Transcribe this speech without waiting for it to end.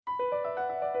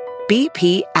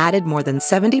BP added more than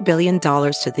 $70 billion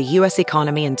to the U.S.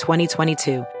 economy in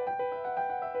 2022.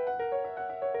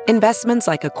 Investments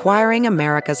like acquiring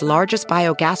America's largest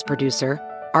biogas producer,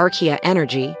 Archaea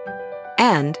Energy,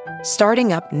 and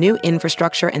starting up new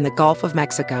infrastructure in the Gulf of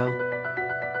Mexico.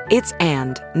 It's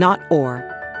and, not or.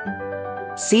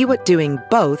 See what doing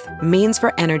both means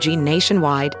for energy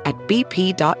nationwide at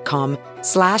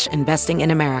bp.com/investing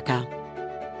in America.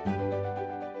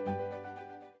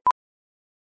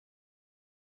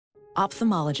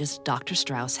 Ophthalmologist Dr.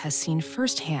 Strauss has seen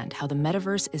firsthand how the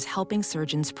metaverse is helping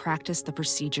surgeons practice the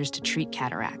procedures to treat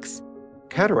cataracts.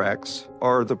 Cataracts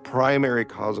are the primary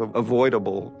cause of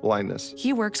avoidable blindness.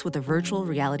 He works with a virtual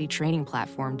reality training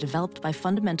platform developed by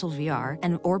Fundamental VR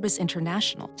and Orbis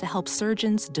International to help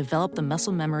surgeons develop the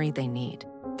muscle memory they need.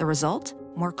 The result?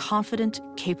 More confident,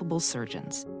 capable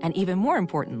surgeons. And even more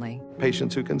importantly,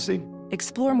 Patients who can see.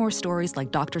 explore more stories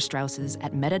like Dr. Strauss's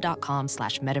at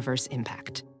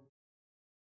meta.com/metaverseimpact.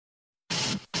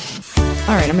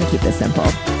 All right, I'm going to keep this simple.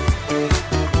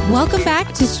 Welcome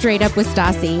back to Straight Up with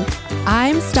Stassi.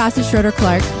 I'm Stassi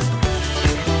Schroeder-Clark.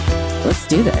 Let's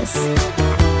do this.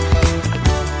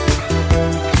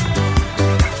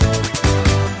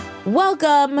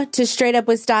 Welcome to Straight Up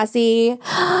with Stassi.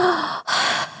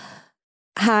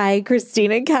 Hi,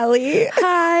 Kristina Kelly.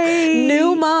 Hi.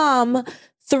 New mom,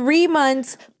 3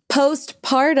 months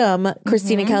postpartum,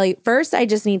 Kristina Kelly. First, I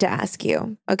just need to ask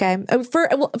you, okay?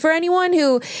 For anyone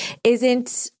who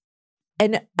isn't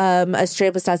a Straight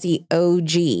Up with Stassi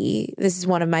OG, this is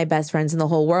one of my best friends in the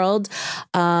whole world.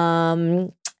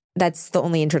 That's the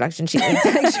only introduction she needs,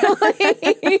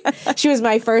 actually. She was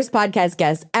my first podcast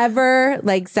guest ever,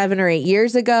 like 7 or 8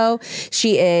 years ago.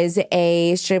 She is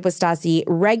a Straight Up with Stassi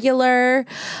regular.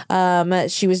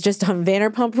 She was just on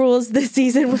Vanderpump Rules this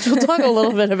season, which we'll talk a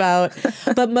little bit about.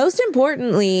 But most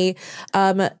importantly,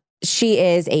 she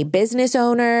is a business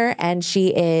owner and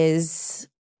she is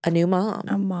a new mom.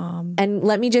 A mom. And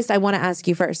I want to ask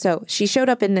you first. So she showed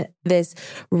up in this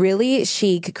really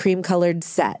chic cream colored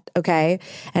set. Okay.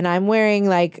 And I'm wearing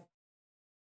like,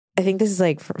 I think this is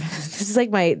like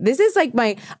my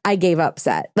I gave up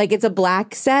set. Like it's a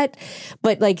black set,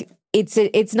 but like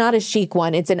it's not a chic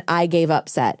one. It's an I gave up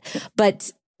set.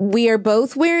 But we are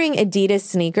both wearing Adidas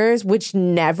sneakers, which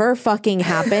never fucking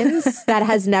happens. That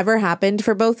has never happened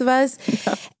for both of us.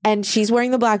 No. And she's wearing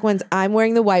the black ones. I'm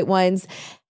wearing the white ones.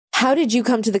 How did you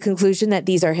come to the conclusion that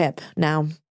these are hip now?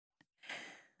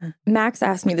 Max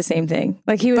asked me the same thing.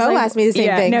 Like he was Bo asked me the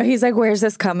same thing. No, he's like, where's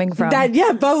this coming from?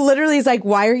 Bo literally is like,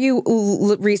 why are you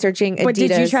researching Adidas? What,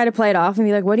 did you try to play it off and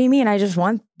be like, what do you mean? I just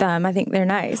want them. I think they're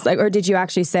nice. Like, or did you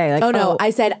actually say like, oh no,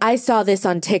 I said, I saw this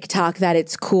on TikTok that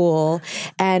it's cool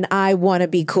and I want to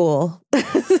be cool.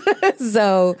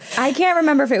 So I can't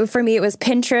remember if for me, it was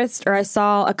Pinterest or I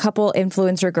saw a couple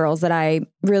influencer girls that I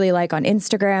really like on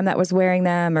Instagram that was wearing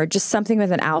them or just something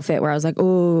with an outfit where I was like,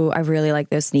 ooh, I really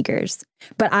like those sneakers.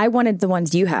 But I wanted the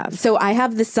ones you have. So I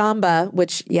have the Samba,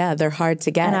 which, yeah, they're hard to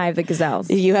get. And I have the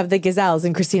Gazelles. You have the Gazelles.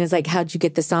 And Christina's like, how'd you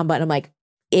get the Samba? And I'm like,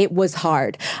 it was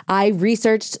hard. I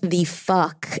researched the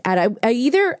fuck. And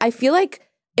I feel like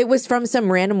it was from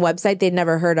some random website they'd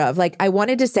never heard of. Like I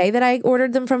wanted to say that I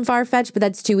ordered them from Farfetch, but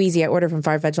that's too easy. I order from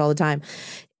Farfetch all the time.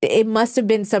 It must have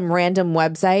been some random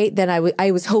website. Then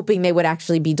I was hoping they would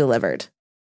actually be delivered.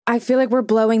 I feel like we're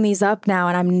blowing these up now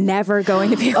and I'm never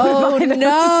going to be able to buy those.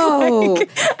 No. Like,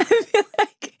 I feel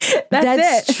like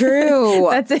that's it. True.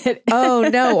 That's it. Oh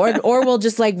no. Or we'll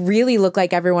just like really look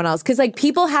like everyone else. Cause like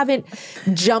people haven't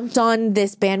jumped on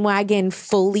this bandwagon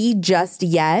fully just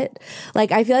yet.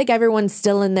 Like I feel like everyone's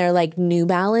still in their like New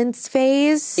Balance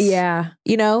phase. Yeah.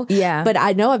 You know? Yeah. But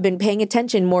I know I've been paying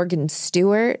attention. Morgan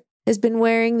Stewart has been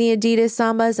wearing the Adidas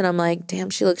Sambas and I'm like,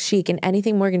 damn, she looks chic. And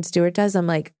anything Morgan Stewart does, I'm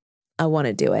like, I want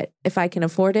to do it. If I can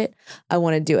afford it, I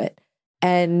want to do it.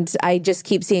 And I just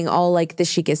keep seeing all like the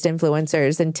chicest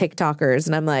influencers and TikTokers.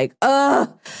 And I'm like,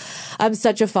 I'm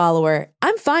such a follower.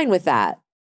 I'm fine with that.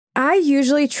 I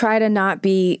usually try to not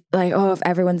be like, oh, if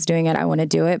everyone's doing it, I want to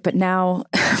do it. But now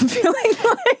I'm feeling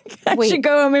like I should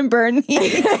go home and burn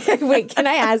these. Wait, can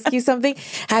I ask you something?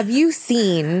 Have you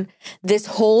seen this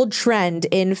whole trend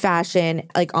in fashion,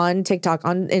 like on TikTok,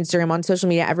 on Instagram, on social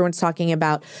media? Everyone's talking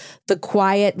about the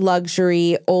quiet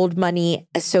luxury, old money,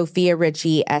 Sophia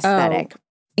Richie aesthetic. Oh,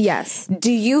 yes.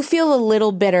 Do you feel a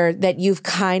little bitter that you've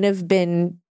kind of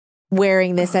been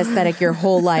wearing this aesthetic your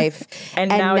whole life and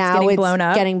now it's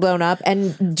getting blown up?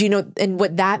 And do you know, and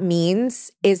what that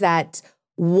means is that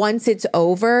once it's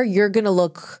over, you're going to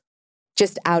look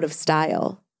just out of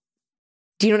style.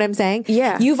 Do you know what I'm saying?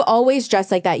 Yeah. You've always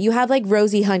dressed like that. You have like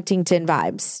Rosie Huntington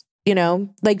vibes, you know,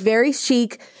 like very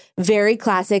chic, very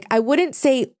classic. I wouldn't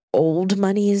say old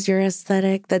money is your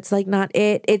aesthetic. That's like not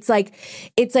it. It's like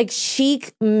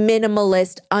chic,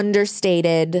 minimalist,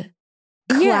 understated,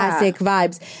 classic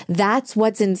vibes. That's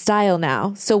what's in style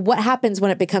now. So what happens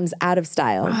when it becomes out of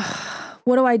style?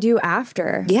 What do I do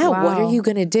after? Yeah, Wow. what are you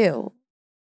going to do?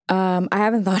 I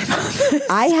haven't thought about this.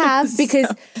 I have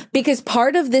because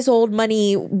part of this old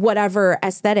money whatever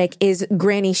aesthetic is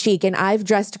granny chic, and I've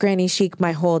dressed granny chic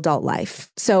my whole adult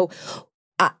life. So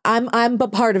I'm a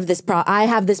part of this I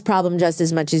have this problem just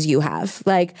as much as you have.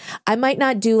 Like, I might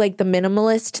not do like the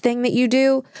minimalist thing that you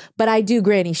do, but I do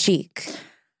granny chic.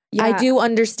 Yeah. I do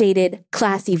understated,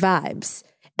 classy vibes.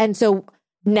 And so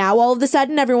now all of a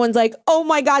sudden everyone's like, oh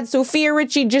my God, Sophia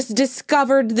Richie just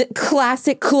discovered the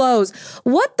classic clothes.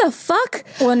 What the fuck?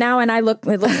 Well, now it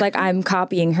looks like I'm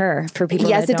copying her for people.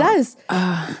 Yes, that it don't.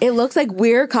 does. It looks like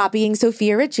we're copying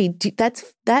Sophia Richie.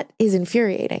 That is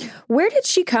infuriating. Where did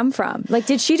she come from? Like,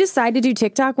 did she decide to do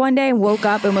TikTok one day and woke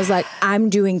up and was like,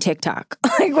 I'm doing TikTok?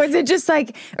 Like, was it just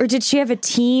like, or did she have a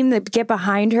team that get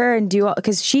behind her and do all,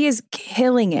 because she is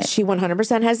killing it. She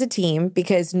 100% has a team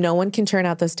because no one can turn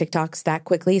out those TikToks that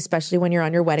quickly, especially when you're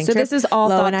on your wedding so trip. This is all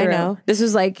thought through. I know. This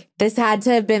was like, this had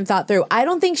to have been thought through. I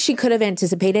don't think she could have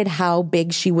anticipated how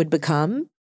big she would become,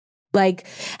 like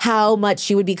how much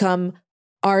she would become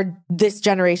this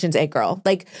generation's it girl.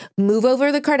 Like, move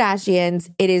over the Kardashians.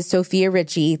 It is Sophia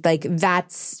Richie. Like,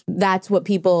 that's what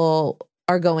people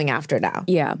are going after now.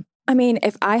 Yeah. I mean,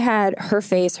 if I had her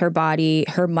face, her body,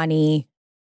 her money,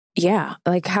 yeah.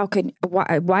 Like,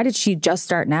 why did she just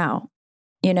start now?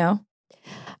 You know?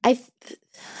 I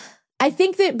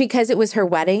think that because it was her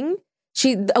wedding,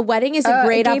 a wedding is a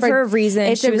great opportunity. Gave her a reason.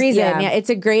 It's a reason. Yeah.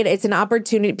 It's an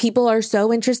opportunity. People are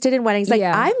so interested in weddings. Like,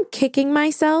 I'm kicking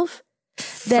myself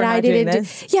that I didn't do.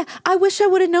 Yeah, I wish I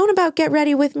would have known about Get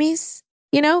Ready With Me's.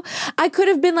 You know, I could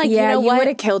have been like, you know what? You would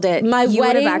have killed it. You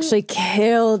would have actually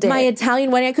killed it. My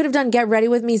Italian wedding, I could have done Get Ready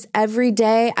With Me's every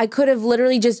day. I could have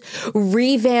literally just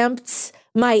revamped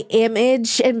my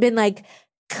image and been like,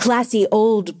 classy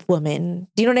old woman.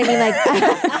 Do you know what I mean? Like,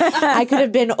 I could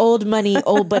have been old money,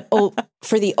 but old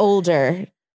for the older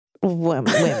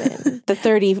women, the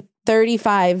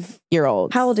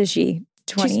 35-year-olds. How old is she?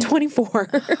 20? She's 24.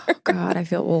 Oh, God, I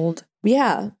feel old.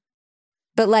 Yeah.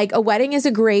 But like, a wedding is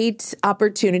a great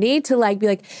opportunity to like be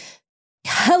like,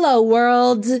 hello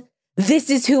world, this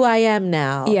is who I am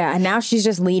now. Yeah. And now she's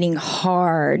just leaning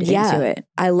hard into it.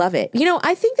 I love it. You know,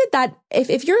 I think that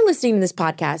if you're listening to this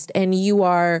podcast and you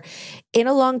are in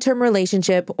a long-term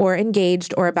relationship or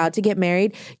engaged or about to get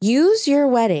married, use your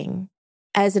wedding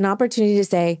as an opportunity to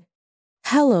say,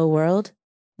 hello world,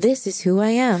 this is who I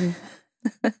am.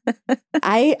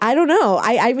 I don't know.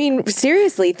 I mean,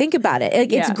 seriously, think about it.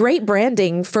 Like, it's great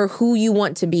branding for who you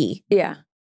want to be. Yeah.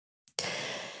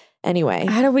 Anyway,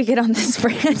 how do we get on this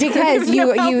brand? Because you're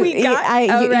wearing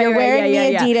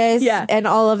the Adidas and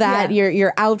all of that. Yeah.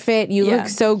 Your outfit, you look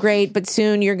so great, but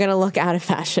soon you're gonna look out of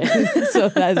fashion. So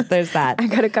there's that. I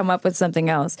got to come up with something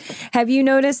else. Have you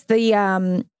noticed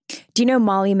the? Do you know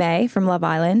Molly May from Love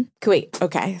Island? Wait,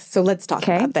 okay. So let's talk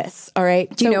about this. All right.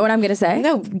 Do you know what I'm going to say?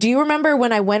 No. Do you remember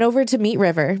when I went over to meet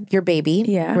River, your baby,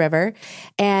 River,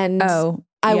 and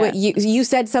you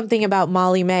said something about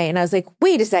Molly May, and I was like,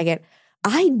 wait a second.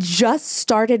 I just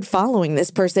started following this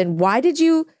person. Why did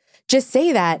you just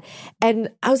say that? And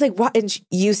I was like, what? And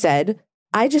you said,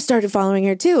 I just started following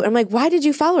her too. And I'm like, why did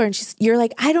you follow her? And you're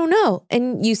like, I don't know.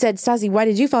 And you said, Stassi, why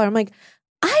did you follow her? I'm like,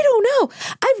 I don't know.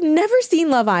 I've never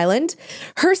seen Love Island.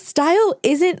 Her style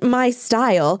isn't my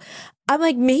style. I'm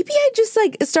like, maybe I just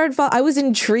like started I was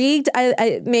intrigued.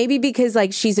 I maybe because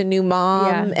like she's a new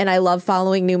mom and I love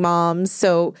following new moms.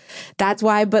 So that's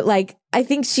why. But like, I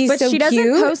think she's so cute. But she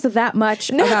doesn't post that much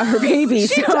about her baby.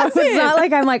 So it's not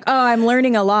like I'm like, oh, I'm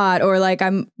learning a lot or like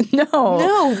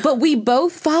No, but we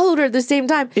both followed her at the same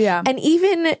time. Yeah. And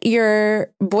even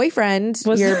your boyfriend,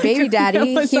 your baby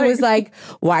daddy, was like,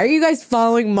 why are you guys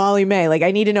following Molly May? Like,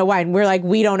 I need to know why. And we're like,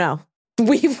 we don't know.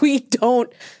 We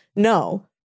don't know.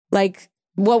 Like,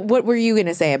 what were you going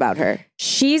to say about her?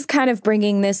 She's kind of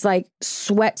bringing this like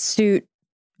sweatsuit,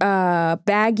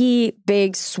 baggy,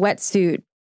 big sweatsuit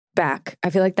back. I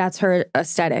feel like that's her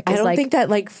aesthetic. I don't think that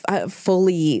like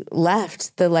fully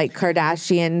left the like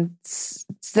Kardashian.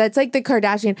 That's like the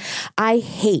Kardashian. I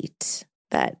hate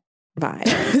that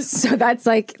vibe. So that's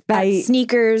like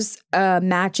sneakers,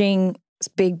 matching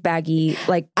big baggy,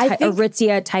 like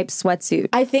Aritzia type sweatsuit.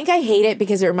 I think I hate it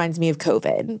because it reminds me of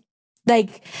COVID.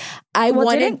 Like,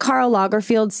 didn't Karl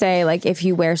Lagerfeld say, like, if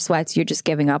you wear sweats, you're just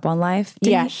giving up on life?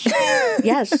 Yes.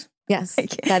 Yes. Yes. Like,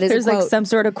 that is there's like some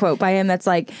sort of quote by him that's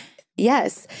like,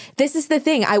 Yes. This is the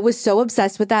thing. I was so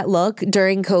obsessed with that look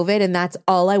during COVID, and that's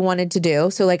all I wanted to do.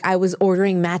 So like I was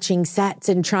ordering matching sets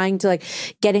and trying to like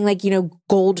getting like,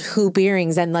 gold hoop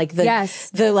earrings and like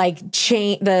the like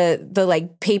chain, the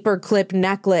like paper clip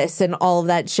necklace and all of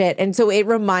that shit. And so it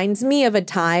reminds me of a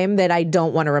time that I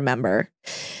don't want to remember.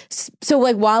 So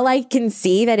like while I can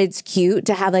see that it's cute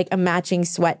to have like a matching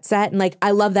sweat set and like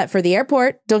I love that for the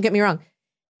airport, don't get me wrong.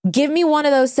 Give me one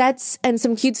of those sets and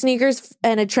some cute sneakers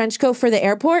and a trench coat for the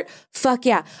airport. Fuck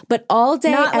yeah. But all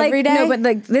day, every day. No, but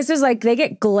like this is like they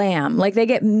get glam. Like they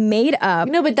get made up.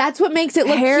 No, but that's what makes it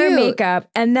look hair, cute. Makeup,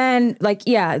 and then like,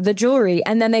 the jewelry.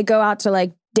 And then they go out to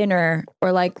like dinner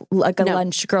or like a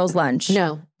lunch, girls' lunch.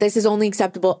 No, this is only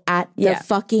acceptable at the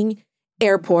fucking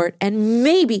airport and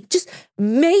maybe, just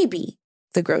maybe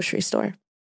the grocery store.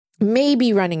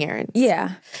 Maybe running errands.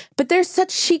 Yeah. But there's such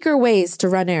chicer ways to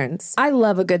run errands. I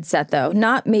love a good set though.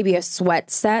 Not maybe a sweat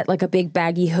set, like a big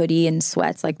baggy hoodie and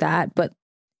sweats like that, but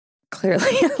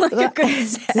clearly like a good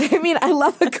set. I mean, I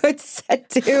love a good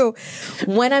set too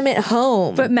when I'm at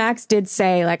home. But Max did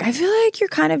say, like, I feel like you're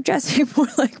kind of dressing more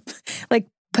like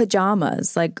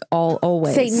pajamas, like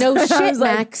always. Say no shit,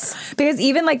 Max. Because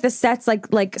even like the sets,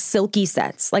 like silky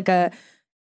sets,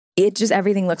 it just,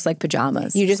 everything looks like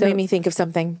pajamas. You just made me think of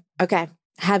something. Okay.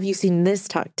 Have you seen this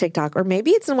TikTok? Or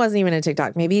maybe it wasn't even a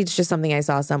TikTok. Maybe it's just something I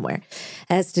saw somewhere.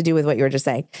 It has to do with what you were just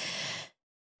saying.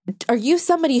 Are you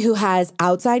somebody who has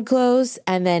outside clothes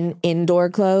and then indoor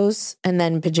clothes and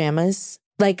then pajamas?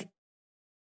 Like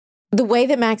the way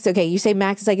that Max, you say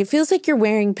Max is like, it feels like you're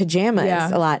wearing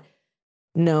pajamas a lot.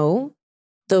 No,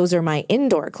 those are my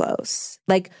indoor clothes.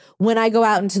 Like when I go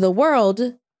out into the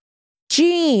world,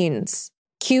 jeans,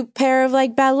 cute pair of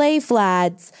like ballet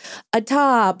flats, a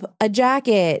top, a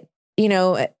jacket,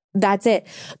 that's it.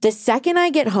 The second I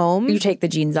get home, you take the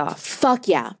jeans off. Fuck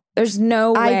yeah. There's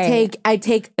no way. I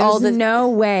take all the. There's no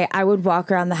way I would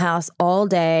walk around the house all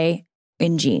day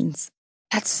in jeans.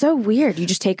 That's so weird. You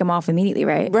just take them off immediately,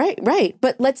 right? Right.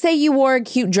 But let's say you wore a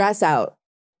cute dress out.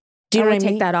 Do you know what I mean?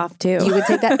 Take that off too. You would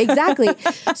take that. Exactly.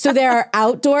 So there are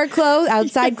outdoor clothes,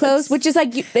 outside clothes, which is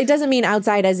like, it doesn't mean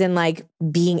outside as in like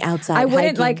being outside. I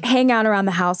wouldn't hiking. like hang out around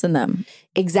the house in them.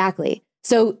 Exactly.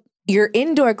 So your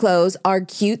indoor clothes are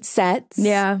cute sets.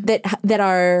 Yeah. That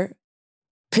are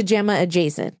pajama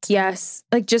adjacent. Yes.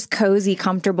 Like just cozy,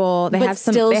 comfortable. They but have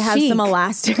some, still they have chic. some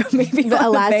elastic maybe the on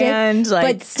elastic, the band.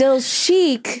 But still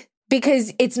chic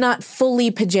because it's not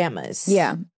fully pajamas.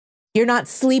 Yeah. You're not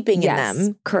sleeping in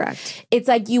them. Correct. It's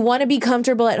like you want to be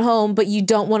comfortable at home, but you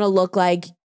don't want to look like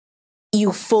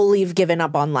you fully have given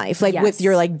up on life. Like with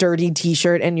your like dirty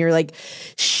t-shirt and your like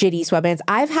shitty sweatpants.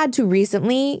 I've had to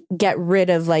recently get rid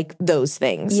of like those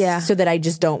things. Yeah. So that I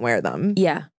just don't wear them.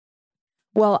 Yeah.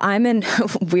 Well, I'm in a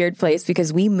weird place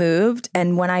because we moved.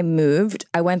 And when I moved,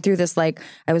 I went through this, like,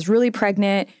 I was really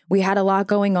pregnant. We had a lot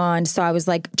going on. So I was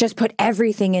like, just put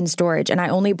everything in storage. And I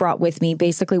only brought with me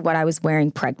basically what I was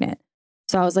wearing pregnant.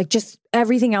 So I was like, just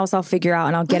everything else I'll figure out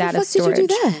and I'll get out of storage.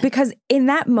 Did you do that? Because in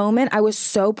that moment, I was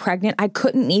so pregnant, I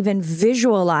couldn't even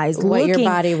visualize what your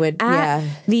body would, at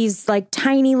these like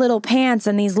tiny little pants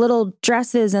and these little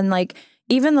dresses and like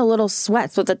even the little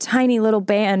sweats with a tiny little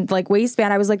band, like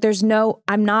waistband. I was like,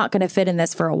 I'm not going to fit in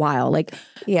this for a while. Like,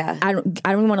 I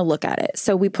don't want to look at it.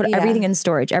 So we put everything in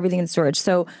storage.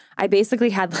 So I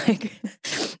basically had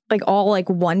like all like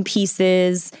one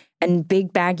pieces and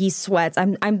big baggy sweats.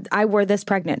 I wore this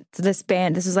pregnant. So this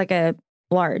band, this is like a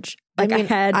large. Like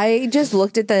I just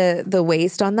looked at the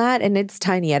waist on that and it's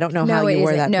tiny. I don't know how you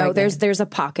wore that. No, there's a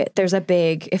pocket. There's a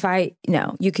big,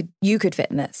 you could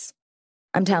fit in this.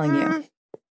 I'm telling you.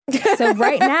 So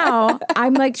right now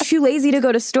I'm like too lazy to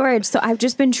go to storage. So I've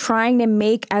just been trying to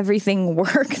make everything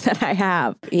work that I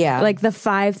have. Yeah. Like the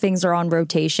 5 things are on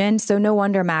rotation. So no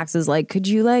wonder Max is like, could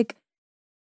you like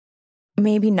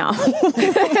maybe not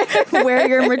wear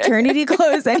your maternity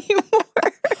clothes anymore?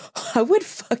 I would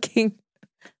fucking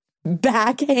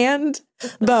backhand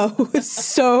Bo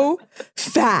so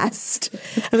fast.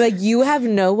 I'm like, you have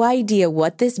no idea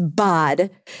what this bod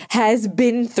has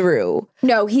been through.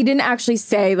 No, he didn't actually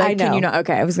say, like, can you know?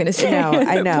 Okay, I was going to say. No,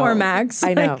 I know. Poor Max.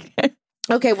 I know.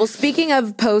 Okay, well, speaking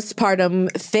of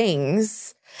postpartum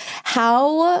things,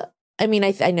 I mean,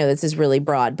 I know this is really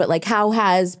broad, but like, how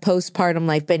has postpartum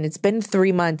life been? It's been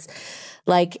 3 months.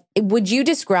 Like, would you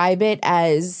describe it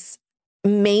as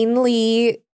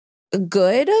mainly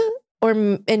good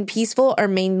and peaceful or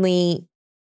mainly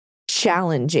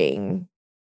challenging?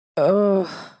 Oh,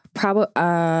 probably.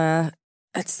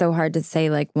 It's so hard to say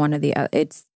like one or the other.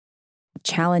 It's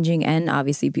challenging and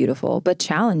obviously beautiful, but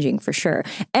challenging for sure.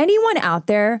 Anyone out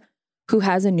there who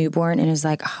has a newborn and is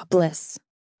like, oh, bliss.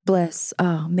 bliss.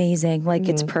 Oh, amazing. Like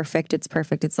it's perfect. It's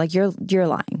perfect. It's like you're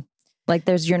lying. Like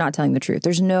you're not telling the truth.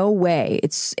 There's no way.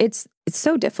 It's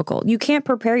so difficult. You can't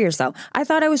prepare yourself. I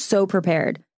thought I was so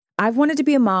prepared. I've wanted to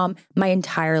be a mom my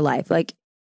entire life. Like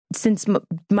since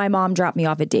my mom dropped me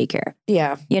off at daycare.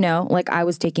 Yeah. You know, like I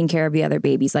was taking care of the other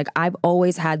babies. Like I've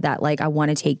always had that, like I want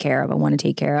to take care of.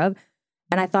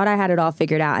 And I thought I had it all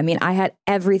figured out. I mean, I had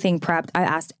everything prepped. I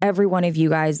asked every one of you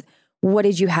guys, what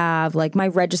did you have? Like my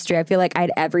registry, I feel like I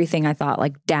had everything I thought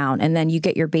like down. And then you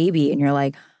get your baby and you're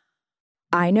like,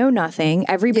 I know nothing.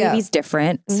 Every baby's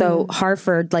different. So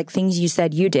Hartford, like things you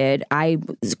said you did, I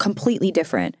was completely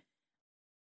different.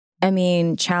 I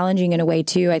mean, challenging in a way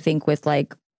too, I think with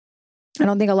like, I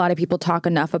don't think a lot of people talk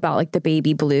enough about like the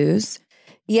baby blues.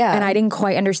 Yeah. And I didn't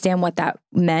quite understand what that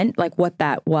meant, like what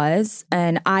that was.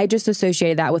 And I just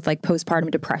associated that with like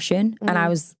postpartum depression. And I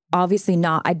was obviously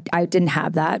not, I didn't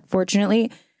have that,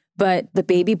 fortunately. But the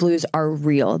baby blues are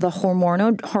real. The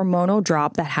hormonal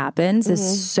drop that happens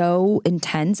is so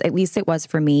intense. At least it was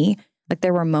for me. Like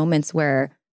there were moments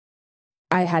where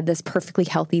I had this perfectly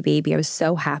healthy baby. I was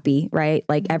so happy, right?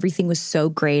 Like everything was so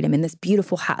great. I'm in this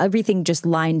beautiful house. Everything just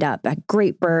lined up. A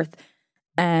great birth.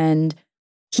 And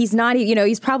he's not, you know,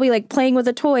 he's probably like playing with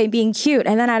a toy, being cute.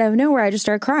 And then out of nowhere, I just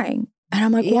started crying. And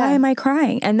I'm like, why am I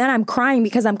crying? And then I'm crying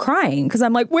because I'm crying. Because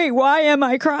I'm like, wait, why am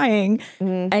I crying?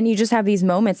 And you just have these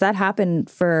moments. That happened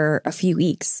for a few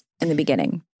weeks in the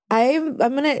beginning. I'm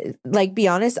going to like be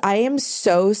honest. I am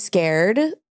so scared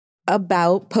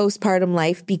about postpartum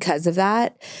life because of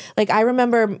that. Like I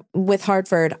remember with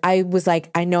Hartford, I was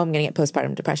like, I know I'm going to get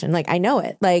postpartum depression. Like I know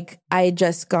it. Like I had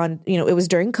just gone, you know, it was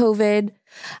during COVID.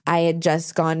 I had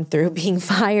just gone through being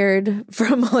fired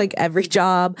from like every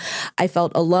job. I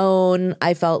felt alone.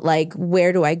 I felt like,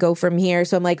 where do I go from here?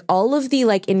 So I'm like, all of the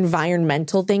like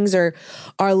environmental things are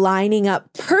lining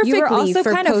up perfectly you were also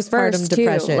for kind of postpartum first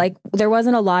depression. Too. Like there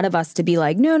wasn't a lot of us to be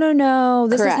like, no,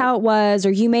 this is how it was,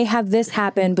 or you may have this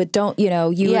happen, but don't, you know,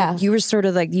 you were sort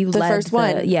of like you the led first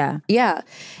one. Yeah.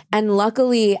 And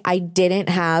luckily I didn't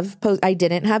have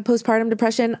postpartum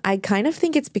depression. I kind of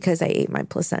think it's because I ate my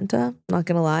placenta. Not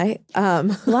gonna lie.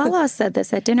 Lala said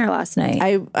this at dinner last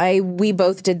night. We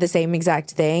both did the same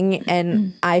exact thing,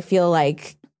 and I feel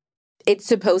like it's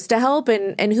supposed to help,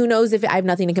 and who knows if I have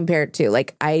nothing to compare it to.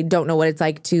 Like I don't know what it's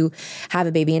like to have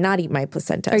a baby and not eat my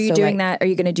placenta. Are you doing that? Are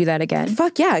you going to do that again?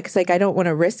 Fuck yeah, because like I don't want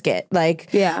to risk it.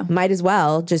 Like might as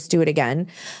well just do it again.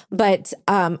 But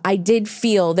I did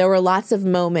feel there were lots of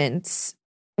moments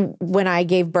when I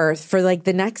gave birth for like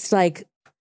the next like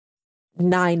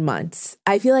 9 months.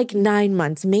 I feel like 9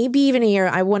 months, maybe even a year.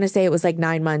 I want to say it was like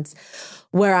 9 months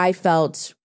where I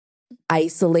felt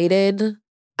isolated.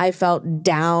 I felt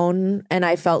down, and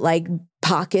I felt like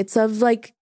pockets of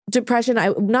like depression.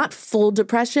 Not full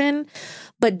depression,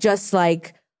 but just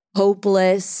like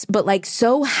hopeless, but like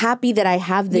so happy that I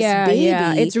have this baby.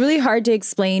 Yeah. It's really hard to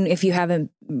explain if you haven't.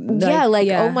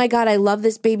 Oh my God, I love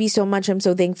this baby so much. I'm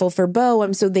so thankful for Bo.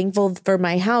 I'm so thankful for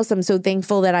my house. I'm so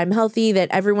thankful that I'm healthy,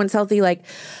 that everyone's healthy. Like,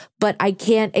 but I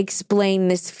can't explain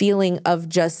this feeling of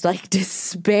just like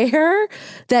despair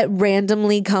that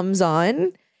randomly comes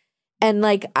on. And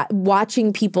like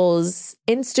watching people's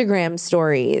Instagram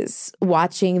stories,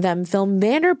 watching them film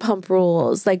Vanderpump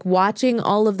Rules, like watching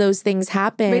all of those things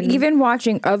happen. But even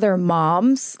watching other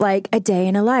moms, like a day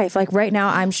in a life. Like right now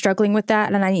I'm struggling with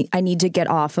that, and I need to get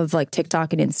off of like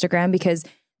TikTok and Instagram, because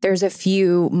there's a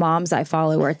few moms I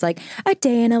follow where it's like a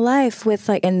day in a life with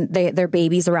like, and their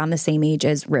baby's around the same age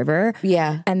as River.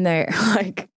 Yeah. And they're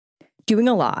like doing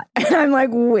a lot. And I'm like,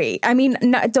 wait, I mean,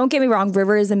 don't get me wrong.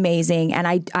 River is amazing. And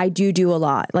I do a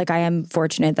lot. Like I am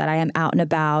fortunate that I am out and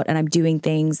about and I'm doing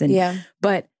things. And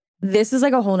but this is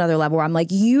like a whole nother level where I'm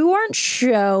like, you aren't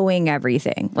showing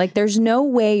everything. Like there's no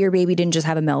way your baby didn't just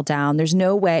have a meltdown. There's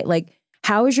no way. Like,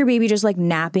 how is your baby just like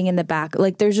napping in the back?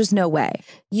 Like there's just no way.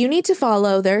 You need to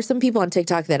follow. There are some people on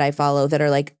TikTok that I follow that are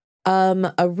like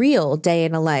a real day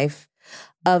in a life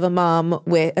of a mom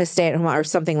with a stay-at-home or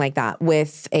something like that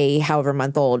with a however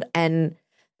month old. And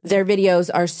their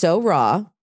videos are so raw,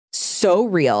 so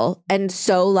real, and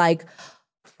so like,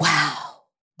 wow,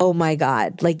 oh my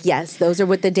God. Like, yes, those are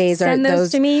what the days are. Send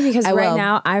those to me, because I right will.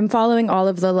 now I'm following all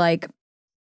of the like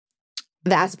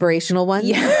the aspirational ones.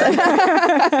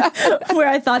 Yeah. Where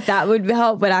I thought that would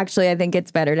help, but actually I think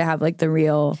it's better to have like the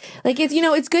real. Like it's, you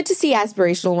know, it's good to see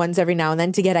aspirational ones every now and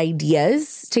then to get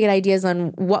ideas on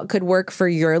what could work for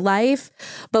your life.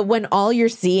 But when all you're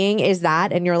seeing is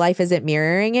that and your life isn't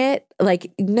mirroring it,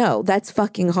 like, no, that's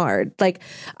fucking hard. Like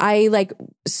I like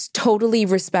totally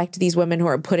respect these women who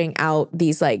are putting out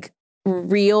these like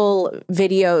real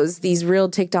videos, these real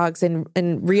TikToks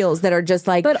and reels that are just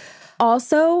like, but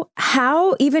also,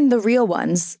 how even the real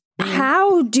ones,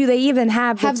 how do they even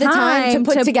have the time to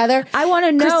put together? I want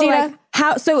to know, Kristina, like,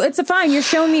 how. So it's fine. You're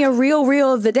showing me a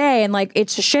reel of the day, and like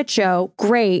it's a shit show.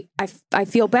 Great, I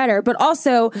feel better. But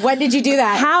also, when did you do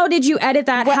that? How did you edit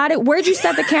that? Where'd you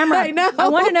set the camera? I know. I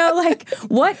want to know, like,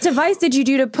 what device did you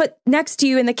do to put next to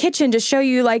you in the kitchen to show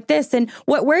you like this? And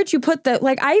where'd you put the,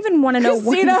 like, I even want to know.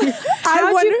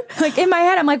 Kristina, like in my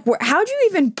head, I'm like, how'd you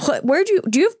even put,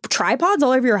 do you have tripods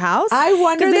all over your house? I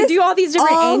wonder because they do all these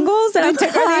different angles. And I'm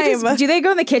like, do they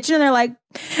go in the kitchen and they're like,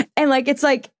 and like, it's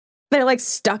like, they're like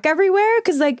stuck everywhere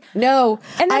because like no,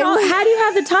 and then how do you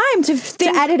have the time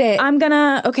to edit it? I'm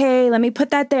gonna let me put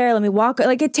that there. Let me walk.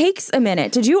 Like it takes a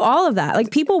minute to do all of that.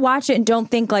 Like people watch it and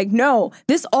don't think like, no,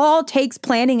 this all takes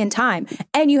planning and time.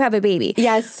 And you have a baby.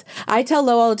 Yes, I tell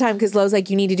Lo all the time because Lo's like,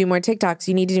 you need to do more TikToks.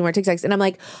 You need to do more TikToks, and I'm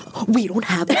like, we don't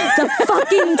have the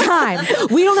fucking time.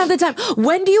 We don't have the time.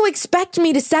 When do you expect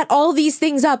me to set all these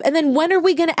things up, and then when are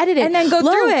we gonna edit it and then go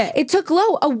through it? It took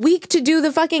Lo a week to do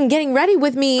the fucking getting ready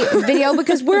with me video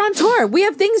because we're on tour. We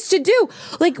have things to do.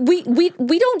 Like we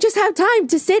don't just have time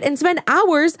to sit and spend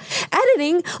hours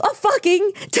editing a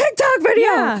fucking TikTok video.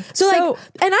 Yeah. So like,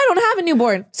 and I don't have a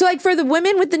newborn. So like for the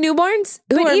women with the newborns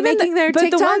who are making their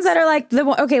TikToks, the ones that are like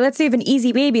let's say you have an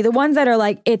easy baby, the ones that are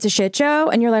like it's a shit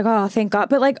show and you're like, oh, thank God.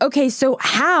 But like, okay, so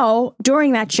how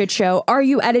during that shit show are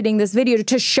you editing this video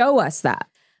to show us that?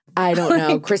 I don't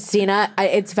know, Kristina.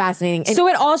 It's fascinating. And so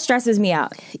it all stresses me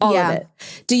out. All of it.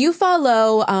 Do you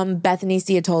follow Bethany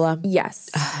Ciatola? Yes.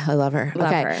 I love her.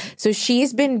 Love her. So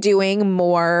she's been doing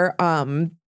more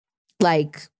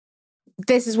like,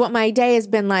 this is what my day has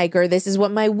been like, or this is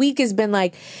what my week has been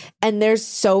like. And there's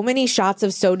so many shots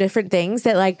of so different things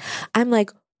that like, I'm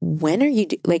like, when are you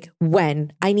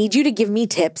when? I need you to give me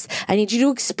tips. I need you to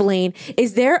explain.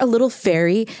 Is there a little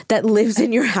fairy that lives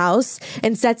in your house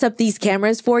and sets up these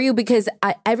cameras for you? Because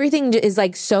everything is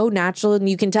like so natural and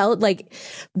you can tell like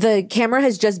the camera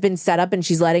has just been set up and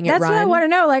she's letting it run. That's what I want to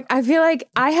know. Like, I feel like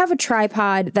I have a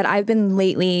tripod that I've been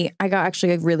lately. I got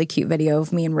actually a really cute video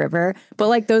of me and River, but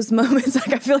like those moments,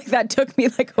 like I feel like that took me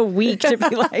like a week to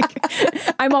be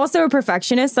like, I'm also a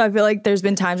perfectionist. So I feel like there's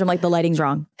been times I'm like, the lighting's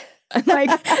wrong. like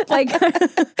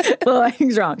the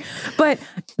lighting's wrong. But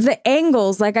the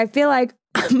angles, like I feel like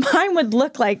mine would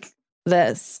look like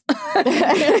this. Do you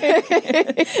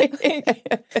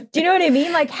know what I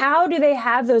mean? Like, how do they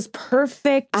have those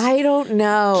perfect, I don't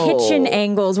know, kitchen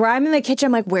angles where I'm in the kitchen,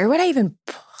 I'm like, where would I even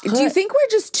put? Do you think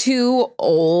we're just too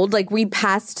old? Like we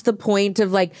passed the point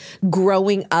of like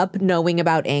growing up knowing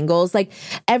about angles. Like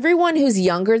everyone who's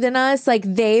younger than us, like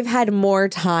they've had more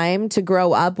time to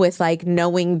grow up with like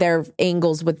knowing their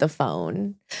angles with the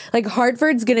phone. Like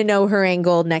Hartford's going to know her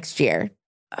angle next year.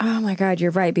 Oh my God, you're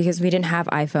right. Because we didn't have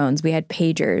iPhones. We had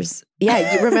pagers.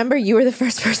 Yeah, you remember you were the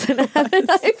first person to have an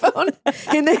iPhone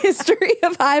in the history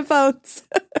of iPhones.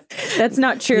 That's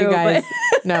not true. You guys,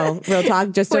 no, real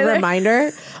talk. Just a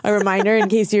reminder in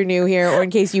case you're new here or in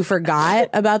case you forgot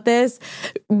about this.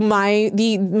 My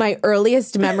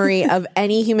earliest memory of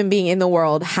any human being in the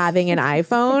world having an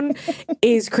iPhone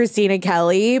is Kristina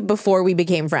Kelly before we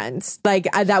became friends. Like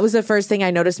that was the first thing I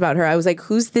noticed about her. I was like,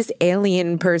 who's this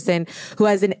alien person who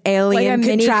has an alien like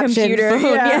contraption phone?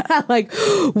 Yeah. Like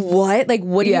what? Like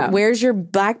what do you, where's your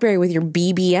BlackBerry with your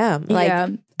BBM?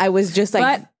 Like I was just like,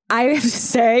 but I have to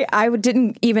say, I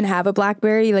didn't even have a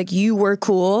BlackBerry. Like you were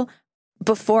cool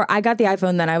before I got the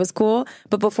iPhone. Then I was cool,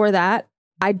 but before that,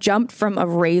 I jumped from a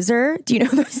Razor. Do you know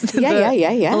those? Yeah.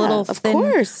 A little of thin,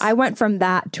 course. I went from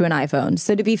that to an iPhone.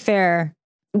 So to be fair,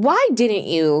 why didn't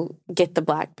you get the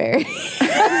BlackBerry?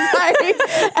 Sorry.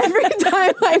 Every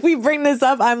time we bring this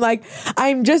up, I'm like,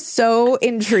 I'm just so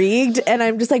intrigued. And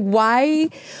I'm just like, why?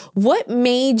 What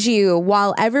made you,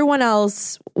 while everyone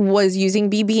else was using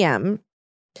BBM,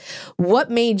 what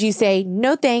made you say,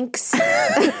 no thanks?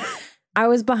 I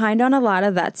was behind on a lot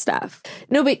of that stuff.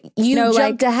 No, but you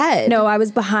jumped ahead. No, I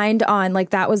was behind on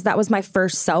like that was my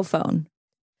first cell phone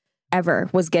ever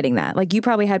was getting that. Like you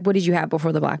probably had, what did you have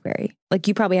before the BlackBerry? Like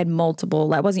you probably had multiple.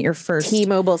 That wasn't your first.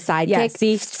 T-Mobile Sidekick. Yeah,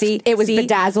 see, it was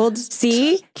bedazzled.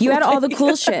 See, you had all the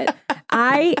cool shit.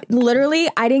 I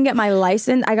didn't get my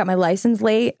license. I got my license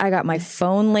late. I got my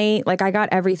phone late. Like I got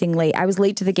everything late. I was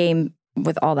late to the game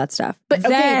with all that stuff. But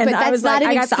then but that's I was not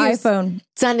like, an I excuse. got the iPhone.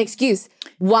 It's not an excuse.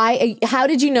 Why? How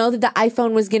did you know that the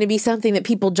iPhone was going to be something that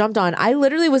people jumped on? I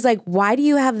literally was like, why do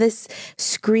you have this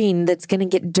screen that's going to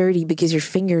get dirty because your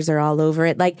fingers are all over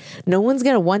it? Like, no one's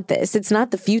going to want this. It's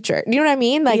not the future. You know what I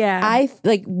mean?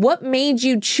 Like, what made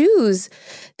you choose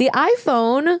the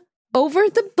iPhone over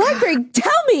the BlackBerry?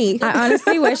 Tell me. I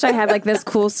honestly wish I had like this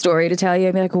cool story to tell you.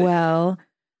 I'd be like, well,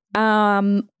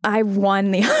 I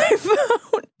won the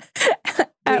iPhone.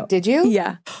 Wait, did you?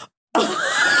 Yeah. She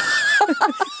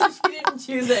didn't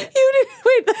choose it. You didn't.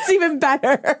 Wait, that's even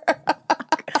better.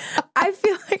 I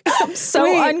feel like I'm so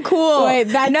uncool. Wait,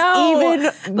 that's even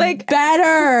like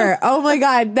better. Oh my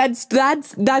God. That's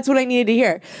what I needed to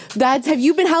hear.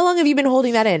 How long have you been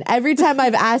holding that in? Every time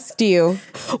I've asked you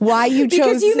why you chose.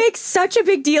 Because you make such a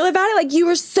big deal about it. Like you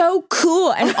were so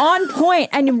cool and on point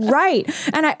and right.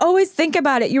 And I always think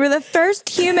about it. You were the first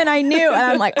human I knew. And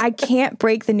I'm like, I can't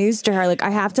break the news to her. Like I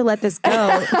have to let this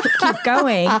go, keep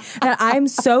going. And I'm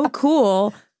so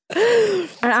cool. And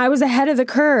I was ahead of the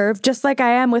curve, just like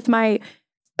I am with my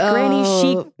granny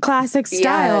chic classic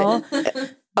style. Yeah.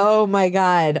 Oh my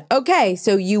God. Okay,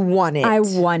 so you won it. I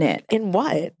won it. In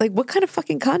what? Like what kind of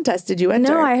fucking contest did you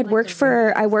enter? No, I worked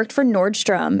for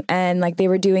Nordstrom, and like they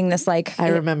were doing this like I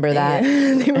remember that.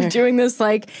 They were doing this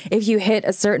like if you hit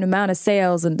a certain amount of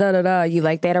sales and they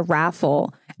had a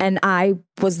raffle, and I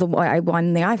was the one. I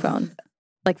won the iPhone.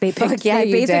 Like they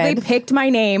basically picked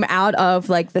my name out of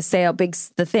like the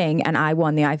thing, and I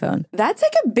won the iPhone. That's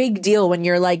like a big deal when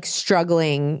you're like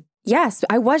struggling. Yes,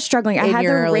 I was struggling. I had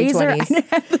the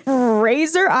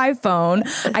Razor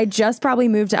iPhone. I just probably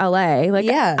moved to LA. Like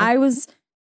I was.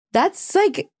 That's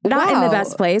like not in the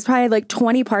best place. Probably had like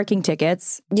 20 parking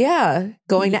tickets. Yeah,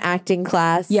 going to acting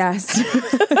class. Yes.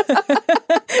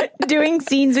 Doing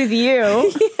scenes with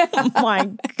you. Yeah. Oh my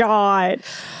God.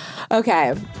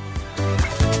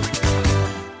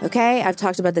 Okay, I've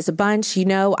talked about this a bunch. You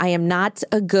know, I am not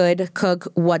a good cook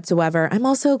whatsoever. I'm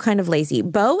also kind of lazy.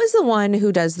 Beau is the one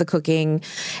who does the cooking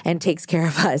and takes care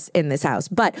of us in this house.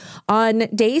 But on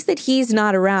days that he's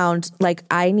not around, like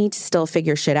I need to still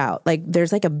figure shit out. Like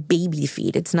there's like a baby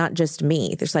feed. It's not just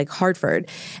me. There's like Hartford.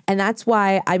 And that's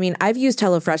why, I mean, I've used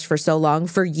HelloFresh for so long,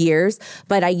 for years,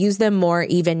 but I use them more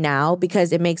even now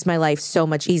because it makes my life so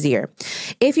much easier.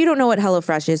 If you don't know what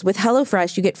HelloFresh is, with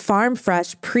HelloFresh, you get farm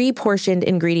fresh, pre-portioned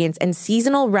ingredients and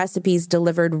seasonal recipes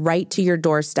delivered right to your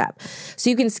doorstep. So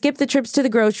you can skip the trips to the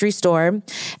grocery store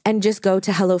and just go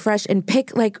to HelloFresh and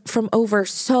pick like from over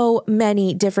so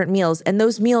many different meals. And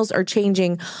those meals are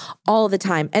changing all the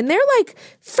time. And they're like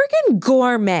freaking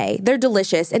gourmet. They're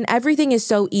delicious and everything is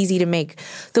so easy to make.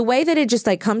 The way that it just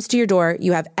like comes to your door,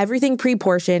 you have everything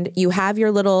pre-portioned, you have your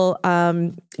little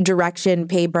direction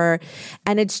paper,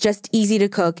 and it's just easy to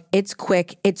cook. It's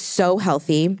quick. It's so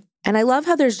healthy. And I love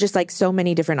how there's just like so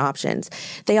many different options.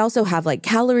 They also have like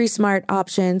calorie smart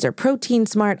options or protein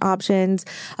smart options,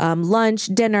 lunch,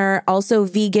 dinner, also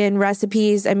vegan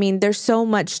recipes. I mean, there's so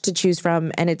much to choose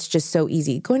from and it's just so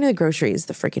easy. Going to the grocery is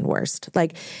the freaking worst.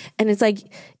 Like, and it's like,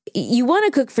 you want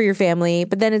to cook for your family,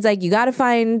 but then it's like, you got to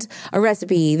find a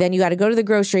recipe. Then you got to go to the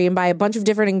grocery and buy a bunch of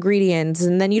different ingredients.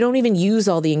 And then you don't even use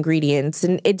all the ingredients.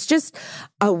 And it's just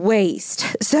a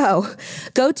waste. So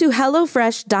go to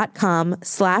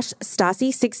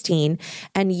HelloFresh.com/Stassi16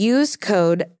 and use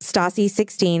code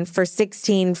Stassi16 for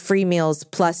 16 free meals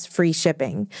plus free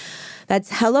shipping.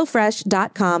 That's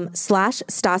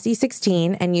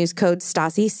HelloFresh.com/Stassi16 and use code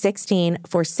Stassi16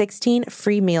 for 16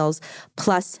 free meals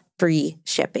plus free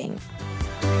shipping.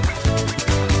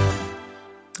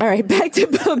 All right, back to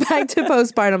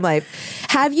postpartum life.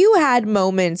 Have you had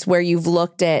moments where you've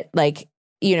looked at like,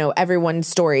 you know, everyone's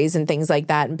stories and things like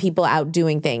that and people out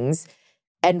doing things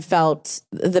and felt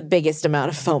the biggest amount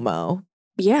of FOMO?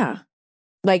 Yeah.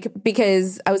 Like,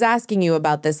 because I was asking you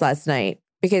about this last night,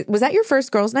 because was that your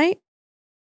first girls' night?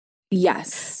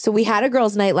 Yes. So we had a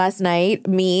girls' night last night.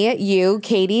 Me, you,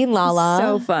 Katie, and Lala.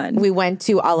 So fun. We went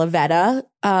to Olivetta.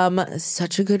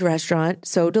 Such a good restaurant.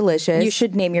 So delicious. You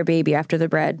should name your baby after the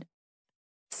bread.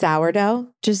 Sourdough?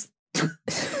 Just...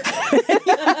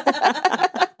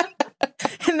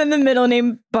 And then the middle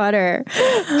name Butter.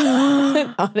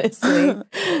 Honestly,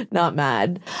 not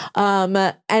mad.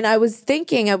 And I was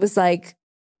thinking, I was like,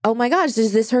 oh my gosh,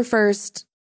 is this her first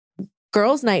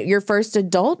girls' night, your first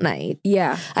adult night?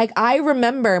 Yeah. Like, I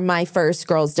remember my first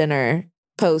girls' dinner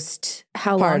post.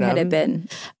 How long had it been?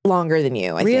 Longer than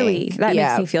you, I really? think. That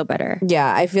makes me feel better.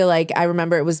 Yeah, I feel like I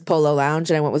remember it was Polo Lounge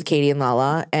and I went with Katie and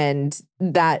Lala, and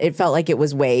that it felt like it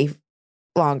was way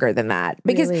longer than that.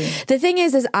 Because the thing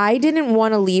is I didn't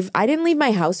want to leave. I didn't leave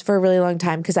my house for a really long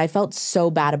time because I felt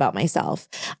so bad about myself.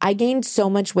 I gained so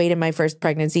much weight in my first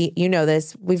pregnancy. You know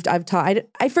this.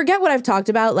 I forget what I've talked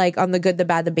about, like on The Good, the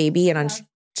Bad, the Baby, and on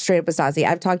Straight Up with Stassi.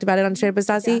 I've talked about it on Straight Up with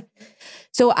Stassi. Yeah.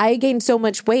 So I gained so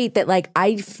much weight that like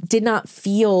I did not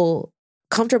feel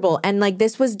comfortable. And like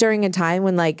this was during a time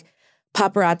when like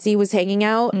paparazzi was hanging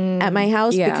out at my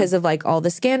house because of like all the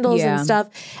scandals and stuff.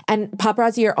 And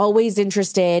paparazzi are always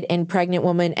interested in pregnant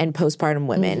women and postpartum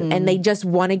women. And they just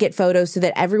want to get photos so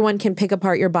that everyone can pick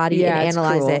apart your body and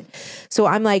analyze it. So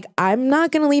I'm like, I'm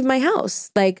not going to leave my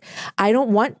house. Like, I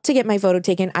don't want to get my photo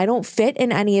taken. I don't fit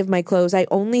in any of my clothes. I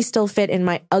only still fit in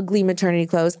my ugly maternity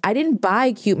clothes. I didn't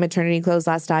buy cute maternity clothes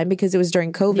last time because it was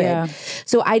during COVID. Yeah.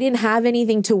 So I didn't have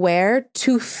anything to wear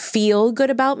to feel good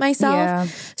about myself. Yeah.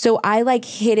 So I like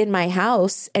hid in my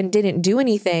house and didn't do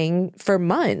anything for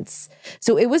months.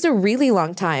 So it was a really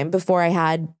long time before I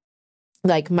had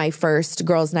like my first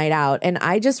girls' night out. And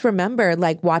I just remember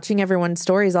like watching everyone's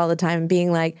stories all the time and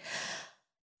being like,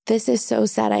 this is so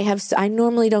sad. I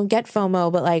normally don't get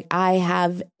FOMO, but like I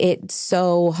have it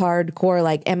so hardcore.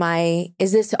 Like,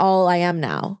 is this all I am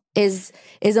now? Is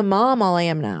a mom all I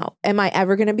am now? Am I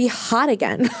ever going to be hot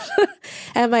again?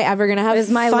 Am I ever going to have Is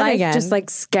my fun life again? just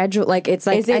like scheduled? Like, it's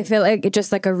like, I feel like it's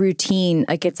just like a routine.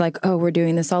 Like, it's like, oh, we're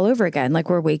doing this all over again. Like,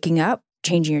 we're waking up,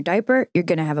 changing your diaper. You're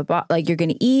going to have like you're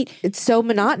going to eat. It's so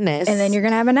monotonous. And then you're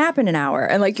going to have a nap in an hour.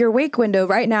 And like your wake window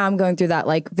right now, I'm going through that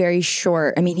like very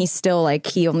short. I mean, he's still like,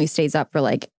 he only stays up for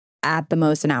like at the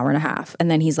most an hour and a half. And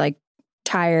then he's like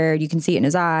tired. You can see it in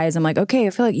his eyes. I'm like, okay, I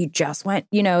feel like you just went,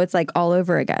 it's like all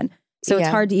over again. So it's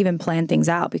hard to even plan things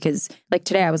out because like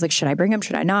today I was like, should I bring him?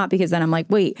 Should I not? Because then I'm like,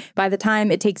 wait, by the time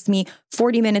it takes me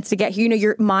 40 minutes to get here,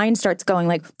 your mind starts going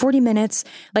like 40 minutes.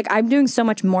 Like I'm doing so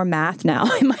much more math now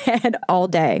in my head all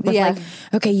day. With like,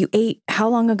 okay, you ate how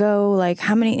long ago? Like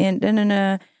how many?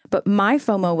 But my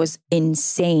FOMO was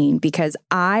insane because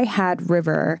I had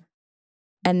River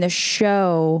and the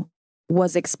show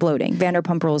was exploding.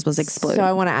 Vanderpump Rules was exploding. So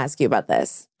I want to ask you about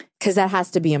this because that has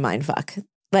to be a mind fuck.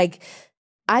 Like,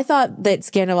 I thought that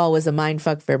Scandival was a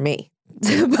mindfuck for me,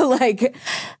 but like,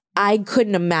 I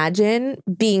couldn't imagine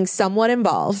being somewhat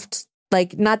involved.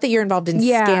 Like, not that you're involved in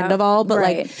Scandival, but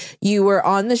like you were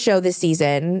on the show this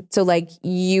season. So like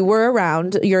you were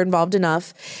around, you're involved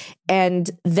enough. And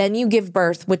then you give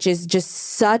birth, which is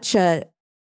just the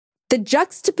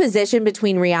juxtaposition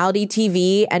between reality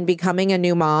TV and becoming a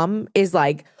new mom is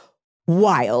like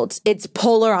wild. It's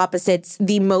polar opposites,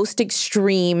 the most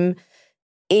extreme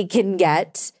it can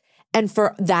get, and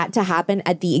for that to happen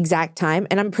at the exact time.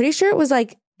 And I'm pretty sure it was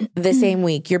like the same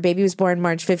week. Your baby was born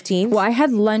March 15th. Well, I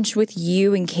had lunch with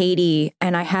you and Katie,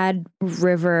 and I had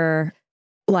River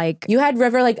like... You had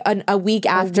River like a week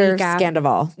after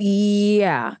Scandival.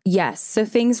 Yeah. Yes. So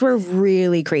things were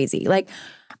really crazy. Like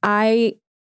I'm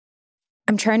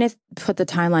trying to put the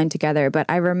timeline together, but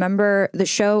I remember the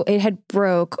show, it had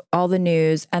broke all the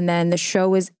news, and then the show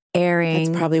was airing.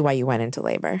 That's probably why you went into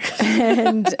labor.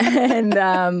 and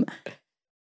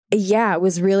yeah, it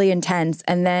was really intense.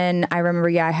 And then I remember,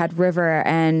 I had River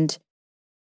and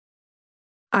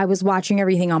I was watching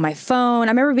everything on my phone.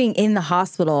 I remember being in the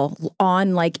hospital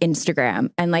on like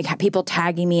Instagram and like people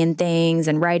tagging me in things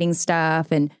and writing stuff.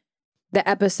 And the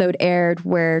episode aired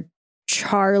where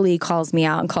Charlie calls me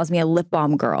out and calls me a lip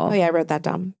balm girl. Oh yeah, I wrote that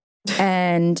down.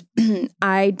 And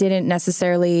I didn't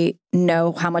necessarily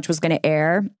know how much was going to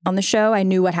air on the show. I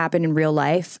knew what happened in real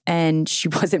life, and she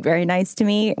wasn't very nice to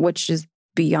me, which is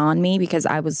beyond me because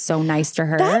I was so nice to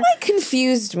her. That like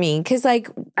confused me because like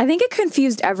I think it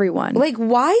confused everyone. Like,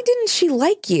 why didn't she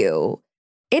like you?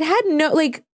 It had no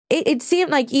like. It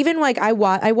seemed like even like I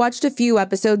watched a few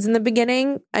episodes in the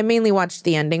beginning. I mainly watched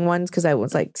the ending ones because I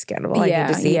was like Scandival. I need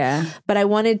to see. Yeah. But I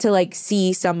wanted to like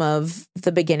see some of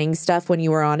the beginning stuff when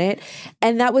you were on it.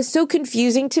 And that was so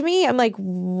confusing to me. I'm like,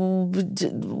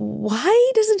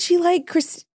 why doesn't she like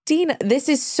Kristina? This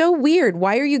is so weird.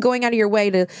 Why are you going out of your way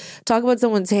to talk about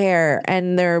someone's hair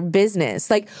and their business?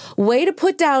 Like, way to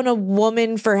put down a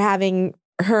woman for having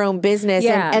her own business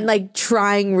and like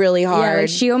trying really hard. Yeah, like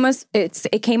she almost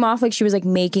it came off like she was like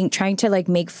trying to like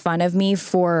make fun of me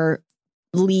for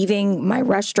leaving my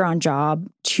restaurant job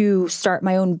to start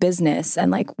my own business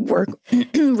and like work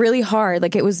really hard.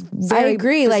 Like it was very I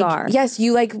agree. bizarre. Like yes,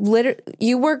 you like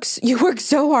you work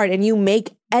so hard and you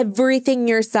make everything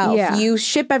yourself. Yeah. You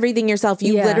ship everything yourself.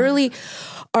 You literally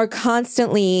are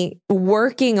constantly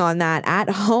working on that at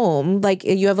home. Like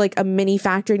you have like a mini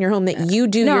factory in your home that you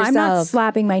do yourself. I'm not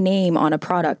slapping my name on a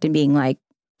product and being like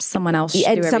someone else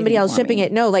and somebody else shipping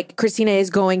it. No, like Kristina is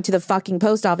going to the fucking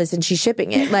post office and she's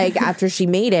shipping it like after she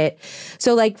made it.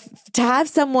 So like to have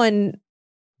someone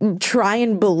try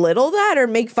and belittle that or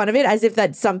make fun of it as if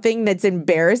that's something that's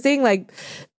embarrassing, like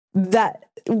that.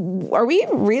 Are we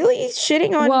really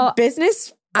shitting on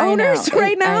business owners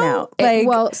right now? I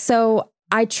know. So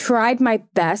I tried my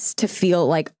best to feel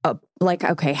like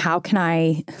okay, how can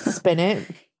I spin it?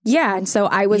 Yeah. And so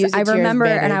I remember,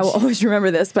 and I will always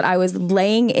remember this, but I was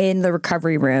laying in the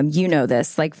recovery room. You know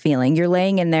this like feeling. You're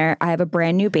laying in there. I have a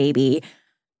brand new baby.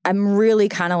 I'm really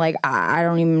kind of like, I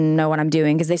don't even know what I'm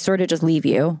doing because they sort of just leave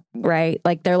you, right?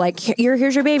 Like they're like,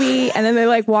 here's your baby. And then they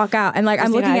like walk out. And like,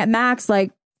 I'm looking at Max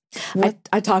like,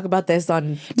 I talk about this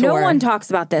on tour. No one talks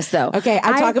about this though. Okay.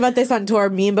 I talk about this on tour.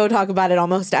 Me and Bo talk about it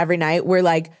almost every night. We're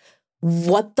like,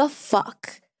 what the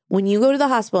fuck? When you go to the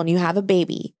hospital and you have a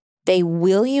baby, they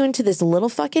wheel you into this little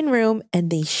fucking room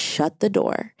and they shut the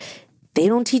door. They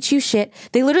don't teach you shit.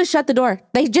 They literally shut the door.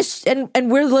 They just, and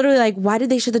we're literally like, why did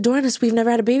they shut the door on us? We've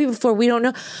never had a baby before. We don't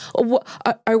know.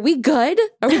 Are we good?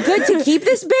 Are we good to keep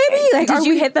this baby? Like, did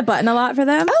you hit the button a lot for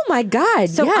them? Oh my God.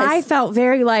 So yes. I felt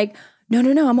very like, no,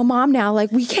 I'm a mom now.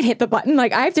 Like, we can't hit the button.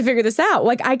 Like, I have to figure this out.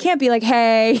 Like, I can't be like,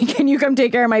 hey, can you come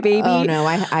take care of my baby? Oh no,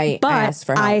 I asked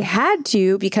for help. I had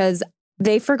to because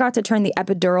they forgot to turn the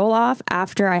epidural off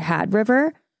after I had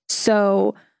River.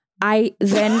 So I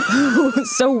then, Could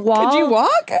you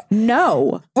walk?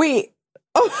 No. Wait.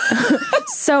 Oh.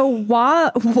 So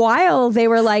while they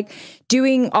were like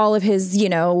doing all of his,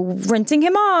 rinsing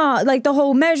him off, like the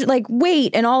whole measure, like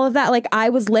weight and all of that, like I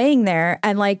was laying there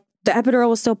and like the epidural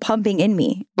was still pumping in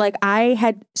me. Like I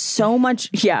had so much,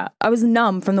 I was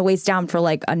numb from the waist down for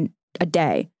like a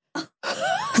day.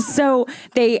 So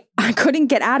I couldn't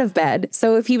get out of bed.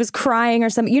 So if he was crying or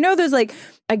something, there's like,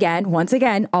 once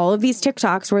again, all of these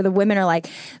TikToks where the women are like,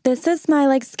 this is my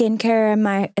like skincare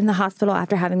in the hospital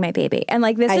after having my baby. And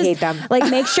like, I hate them. Like,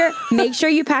 make sure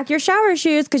you pack your shower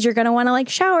shoes because you're going to want to like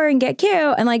shower and get cute.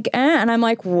 And like, and I'm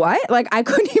like, what? Like, I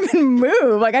couldn't even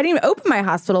move. Like, I didn't even open my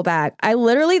hospital bag. I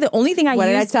literally, the only thing What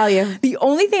did I tell you? The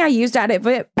only thing I used out of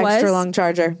it was extra long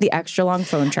charger. The extra long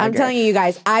phone charger. I'm telling you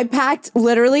guys, I packed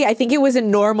literally, I think it was a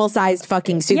normal sized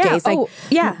fucking suitcase.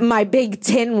 My big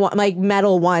tin one, like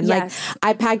metal one. Yes. Like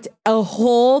I packed a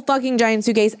whole fucking giant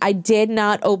suitcase. I did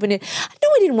not open it. No,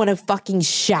 I didn't want to fucking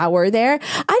shower there.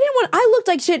 I looked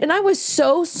like shit and I was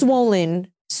so swollen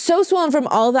from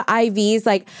all the IVs.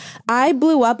 Like I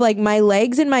blew up, like my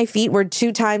legs and my feet were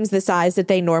 2 times the size that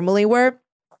they normally were.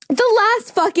 The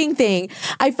last fucking thing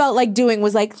I felt like doing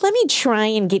was like, let me try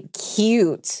and get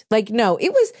cute. Like, no,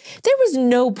 there was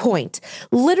no point.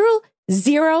 Literal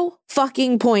 0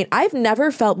 fucking point. I've never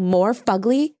felt more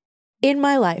fugly in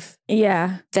my life.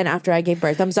 Yeah. Than after I gave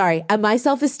birth. I'm sorry. And my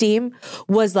self-esteem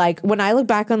was like, when I look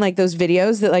back on like those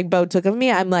videos that like Bo took of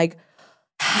me, I'm like,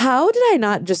 how did I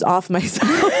not just off myself?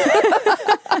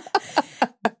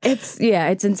 It's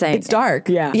insane. It's dark.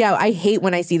 Yeah. Yeah. I hate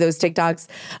when I see those TikToks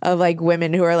of like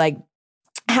women who are like,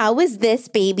 how was this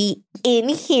baby in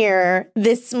here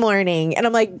this morning? And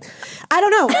I'm like, I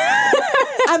don't know.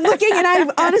 I'm looking and I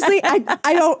honestly,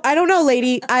 I don't know,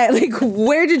 lady.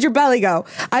 Where did your belly go?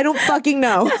 I don't fucking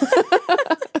know.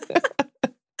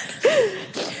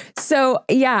 So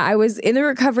I was in the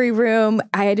recovery room.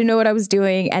 I didn't know what I was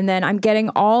doing. And then I'm getting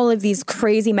all of these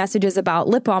crazy messages about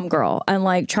Lip Balm Girl and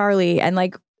like Charlie and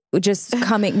like just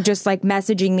like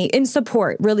messaging me in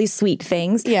support, really sweet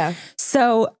things. Yeah.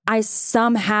 So I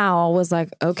somehow was like,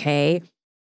 okay,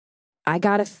 I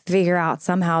got to figure out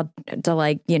somehow to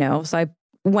like, so I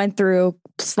went through,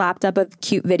 slapped up a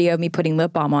cute video of me putting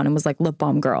lip balm on and was like Lip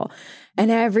Balm Girl. And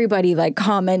everybody like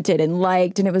commented and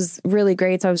liked, and it was really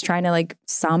great. So I was trying to like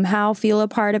somehow feel a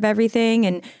part of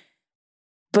everything.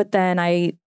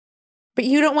 But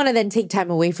you don't want to then take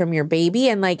time away from your baby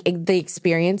and like the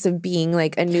experience of being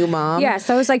like a new mom. Yeah.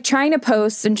 So I was like trying to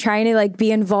post and trying to like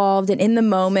be involved and in the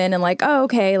moment and like, oh,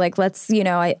 okay, like let's,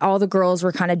 all the girls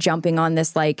were kind of jumping on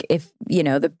this, like if,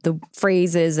 the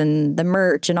phrases and the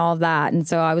merch and all of that. And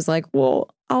so I was like,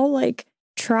 well, I'll like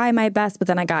try my best. But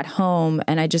then I got home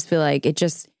and I just feel like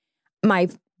my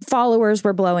followers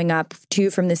were blowing up too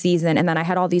from the season. And then I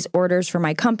had all these orders for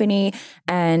my company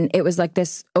and it was like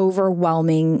this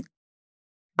overwhelming.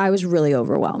 I was really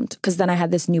overwhelmed because then I had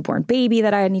this newborn baby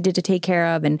that I needed to take care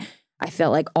of. And I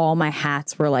felt like all my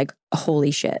hats were like,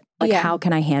 holy shit. Like, how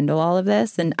can I handle all of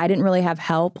this? And I didn't really have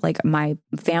help. Like my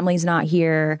family's not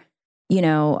here.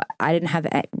 I didn't have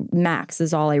Max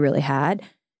is all I really had.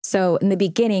 So in the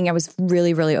beginning, I was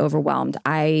really, really overwhelmed.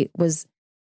 I was,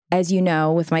 as you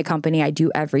know, with my company, I do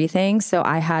everything. So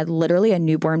I had literally a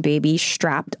newborn baby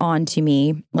strapped onto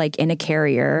me, like in a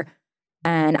carrier.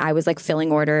 And I was like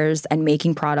filling orders and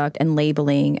making product and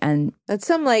labeling. And that's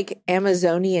some like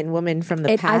Amazonian woman from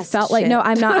the past. I felt like, no,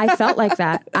 I'm not. I felt like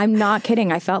that. I'm not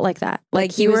kidding. I felt like that.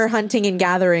 Like you were hunting and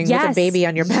gathering with a baby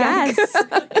on your back. Yes.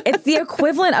 It's the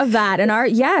equivalent of that in our,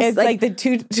 It's like the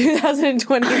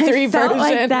 2023 version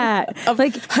like that. Of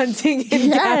like hunting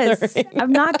and gathering.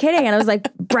 I'm not kidding. And I was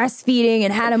like breastfeeding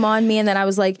and had him on me. And then I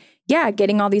was like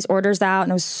getting all these orders out,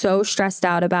 and I was so stressed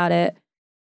out about it.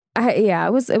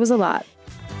 It was a lot.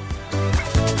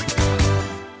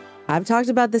 I've talked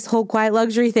about this whole quiet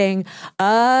luxury thing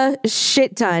a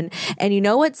shit ton. And you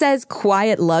know what says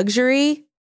quiet luxury?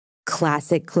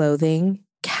 Classic clothing,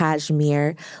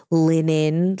 cashmere,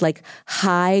 linen, like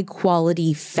high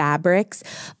quality fabrics.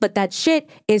 But that shit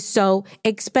is so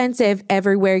expensive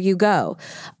everywhere you go.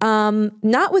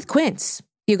 Not with Quince,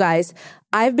 you guys.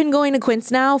 I've been going to Quince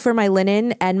now for my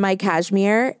linen and my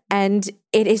cashmere, and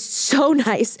it is so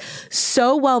nice,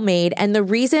 so well made. And the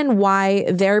reason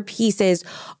why their pieces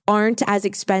aren't as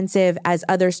expensive as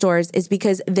other stores is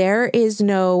because there is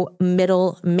no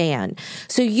middle man.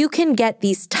 So you can get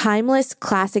these timeless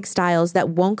classic styles that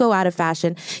won't go out of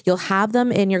fashion. You'll have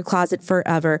them in your closet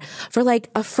forever for like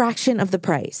a fraction of the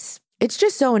price. It's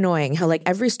just so annoying how like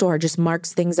every store just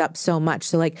marks things up so much.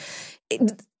 So like,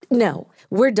 no,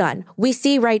 we're done. We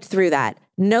see right through that.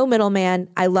 No middleman.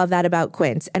 I love that about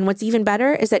Quince. And what's even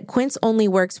better is that Quince only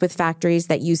works with factories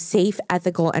that use safe,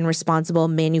 ethical, and responsible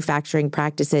manufacturing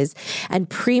practices and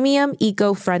premium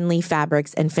eco-friendly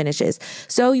fabrics and finishes.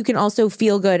 So you can also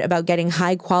feel good about getting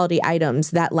high quality items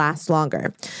that last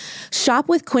longer. Shop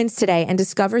with Quince today and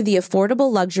discover the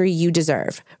affordable luxury you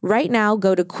deserve. Right now,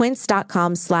 go to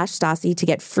quince.com/Stassi to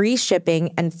get free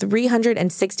shipping and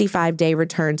 365-day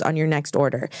returns on your next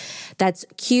order. That's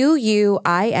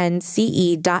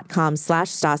QUINCE.com/Stassi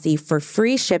for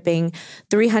free shipping,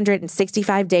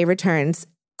 365-day returns.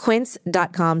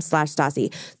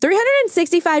 Quince.com/Stassi.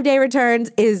 365-day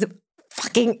returns is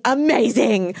fucking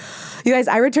amazing. You guys,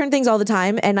 I return things all the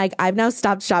time, and like I've now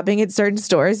stopped shopping at certain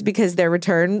stores because their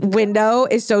return window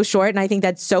is so short, and I think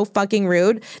that's so fucking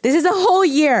rude. This is a whole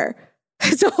year.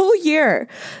 It's a whole year.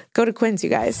 Go to Quince, you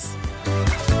guys.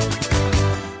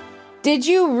 Did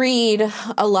you read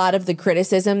a lot of the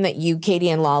criticism that you, Katie,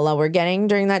 and Lala were getting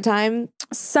during that time?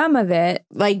 Some of it.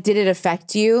 Like, did it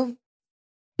affect you?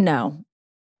 No,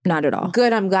 not at all.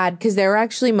 Good, I'm glad, because there were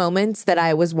actually moments that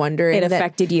I was wondering. It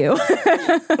affected you.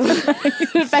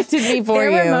 It affected me for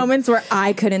you. There were moments where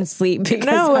I couldn't sleep because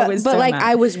I was so mad.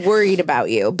 I was worried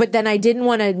about you. But then I didn't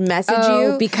want to message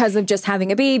you. Because of just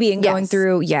having a baby and going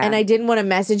through, And I didn't want to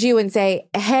message you and say,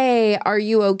 hey, are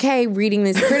you okay reading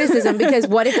this criticism? Because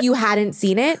what if you hadn't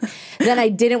seen it? Then I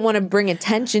didn't want to bring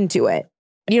attention to it.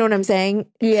 You know what I'm saying?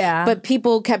 Yeah. But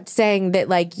people kept saying that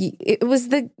like it was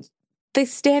the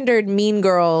standard mean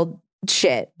girl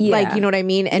shit. Yeah. Like, you know what I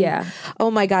mean? And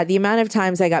oh my God, the amount of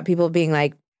times I got people being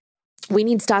like, we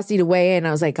need Stassi to weigh in.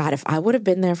 I was like, God, if I would have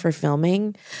been there for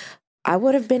filming, I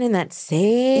would have been in that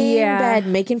same bed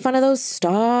making fun of those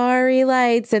starry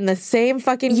lights and the same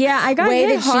fucking I got way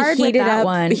hit that hard she heated with that up,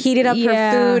 one. heated up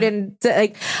her food. And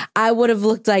like, I would have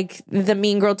looked like the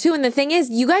mean girl too. And the thing is,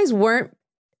 you guys weren't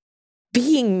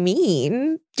being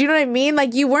mean. Do you know what I mean?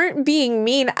 Like, you weren't being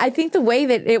mean. I think the way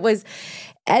that it was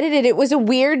edited, it was a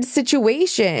weird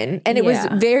situation. And it was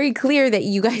very clear that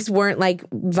you guys weren't like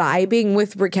vibing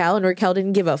with Raquel, and Raquel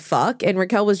didn't give a fuck. And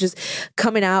Raquel was just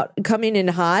coming in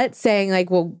hot saying like,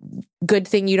 well, good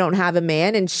thing you don't have a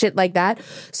man and shit like that.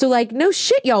 So like, no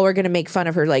shit, y'all were going to make fun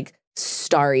of her like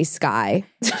starry sky.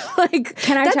 Like,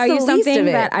 can I tell you something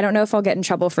that I don't know if I'll get in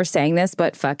trouble for saying this,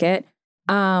 but fuck it.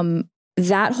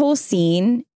 That whole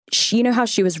scene, you know how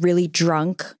she was really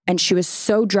drunk, and she was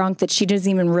so drunk that she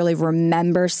doesn't even really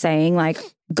remember saying like,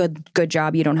 good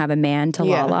job, you don't have a man to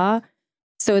Lala.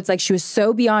 So it's like she was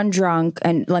so beyond drunk.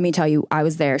 And let me tell you, I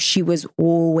was there. She was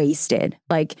wasted.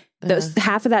 Like those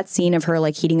half of that scene of her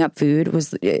like heating up food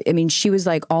was, I mean, she was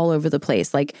like all over the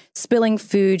place, like spilling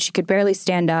food. She could barely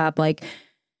stand up. Like,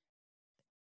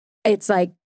 it's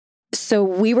like, so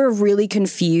we were really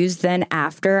confused then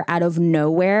after, out of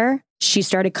nowhere, she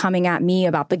started coming at me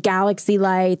about the galaxy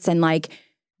lights and like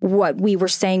what we were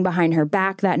saying behind her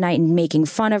back that night and making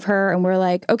fun of her. And we're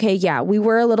like, okay, yeah, we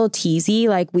were a little teasy.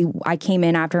 Like I came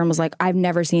in after and was like, I've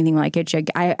never seen anything like it.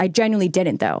 I genuinely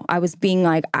didn't though. I was being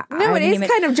like, no, it is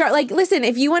kind of like, listen,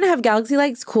 if you want to have galaxy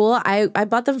lights, cool. I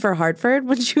bought them for Hartford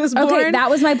when she was born. Okay,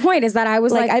 that was my point, is that I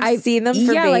was like I've seen them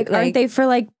for like aren't they for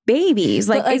like babies?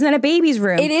 Like isn't it a baby's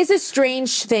room? It is a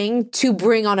strange thing to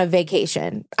bring on a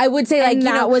vacation. I would say like, and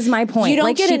that was my point. You don't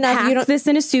like, get she enough. Packed you don't this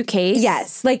in a suitcase.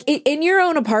 Yes, like in your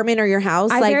own apartment or your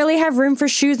house. I like, barely have room for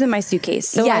shoes in my suitcase.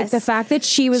 So like the fact that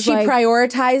she was she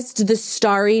prioritized the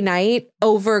starry night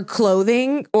over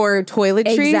clothing or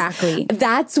toiletries. Exactly.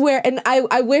 That's where, and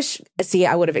I wish, see,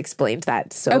 I would have explained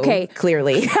that so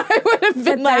clearly. I would have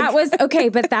been that was okay,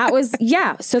 but that was,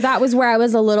 yeah. So that was where I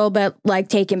was a little bit like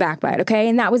taken back by it. Okay.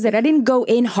 And that was it. I didn't go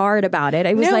in hard about it.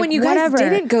 I was like, when you whatever. guys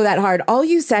didn't go that hard. All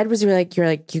you said was you're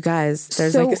like, you guys,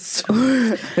 there's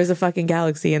there's a fucking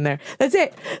galaxy in there. That's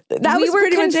it. That was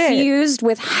pretty much it. We were confused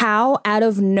with how out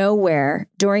of nowhere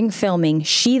during filming,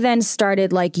 she then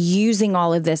started like using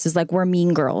all of this as like, we're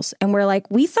mean girls. And we're like,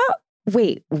 we thought,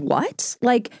 wait, what?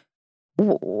 Like,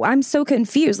 I'm so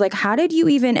confused. Like, how did you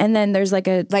even, and then there's like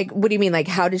a... Like, what do you mean? Like,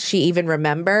 how did she even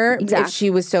remember if she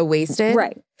was so wasted?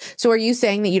 Right. So are you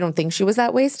saying that you don't think she was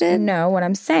that wasted? No, what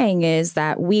I'm saying is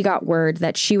that we got word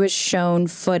that she was shown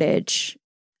footage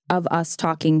of us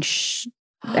talking,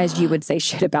 as you would say,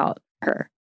 shit about her.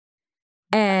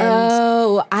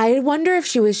 And I wonder if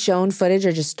she was shown footage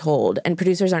or just told, and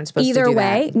producers aren't supposed to do that. Either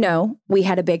way, no, we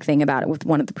had a big thing about it with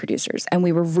one of the producers, and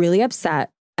we were really upset,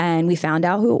 and we found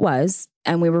out who it was,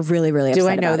 and we were really, really upset. Do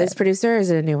I know this producer, or is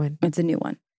it a new one? It's a new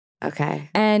one. Okay.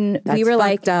 And we were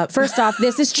like, first off,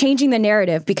 this is changing the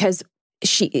narrative because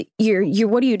you're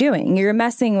what are you doing? You're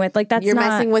messing with, like, you're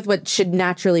messing with what should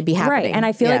naturally be happening. Right. And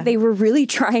I feel like they were really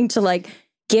trying to like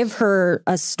give her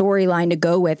a storyline to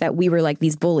go with, that we were like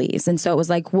these bullies. And so it was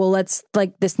like, well, let's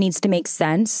like, this needs to make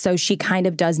sense. So she kind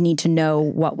of does need to know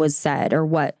what was said or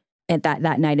what at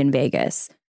that night in Vegas.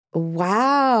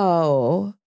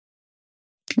 Wow.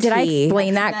 Did I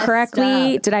explain that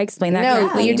correctly? Did I explain that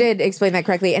correctly? No, you did explain that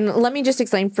correctly. And let me just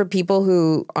explain for people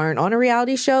who aren't on a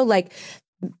reality show, like,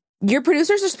 your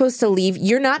producers are supposed to leave.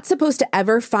 You're not supposed to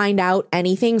ever find out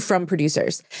anything from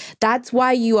producers. That's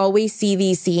why you always see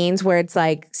these scenes where it's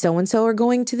like, so-and-so are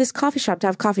going to this coffee shop to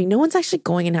have coffee. No one's actually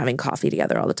going and having coffee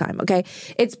together all the time, okay?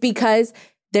 It's because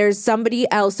there's somebody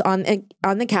else on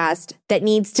the cast that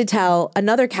needs to tell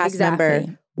another cast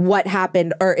member what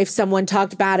happened, or if someone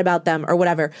talked bad about them or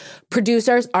whatever.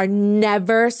 Producers are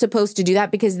never supposed to do that,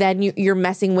 because then you're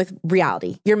messing with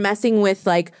reality. You're messing with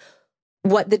like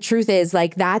what the truth is.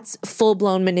 Like, that's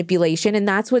full-blown manipulation, and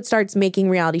that's what starts making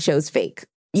reality shows fake.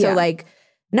 Yeah. So like,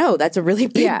 no, that's a really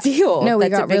big deal. No, we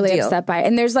got really upset by it.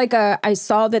 And there's like I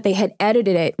saw that they had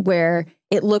edited it where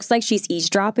it looks like she's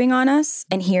eavesdropping on us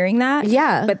and hearing that.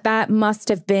 Yeah. But that must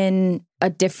have been a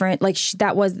different, like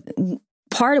that was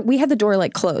we had the door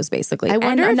like closed basically. I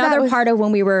wonder and if another part of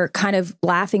when we were kind of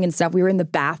laughing and stuff, we were in the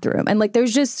bathroom, and like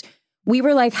we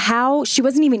were like, how she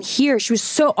wasn't even here. She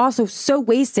was also so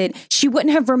wasted. She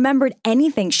wouldn't have remembered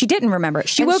anything. She didn't remember.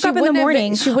 She woke up in the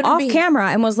morning off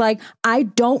camera and was like, I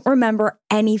don't remember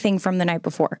anything from the night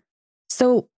before.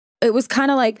 So it was kind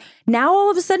of like, now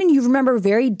all of a sudden you remember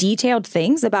very detailed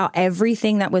things about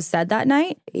everything that was said that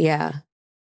night. Yeah.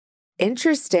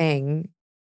 Interesting.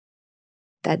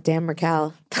 That damn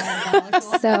Raquel.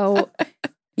 So,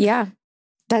 yeah.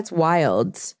 That's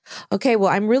wild. Okay,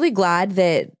 well, I'm really glad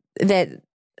that the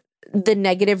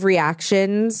negative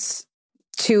reactions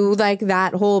to like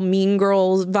that whole Mean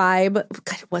Girls vibe,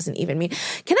 God, it wasn't even mean.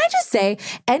 Can I just say,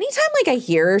 anytime like I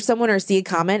hear someone or see a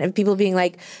comment of people being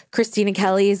like, Kristina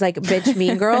Kelly's like bitch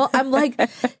mean girl, I'm like,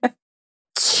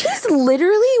 she's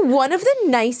literally one of the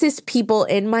nicest people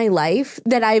in my life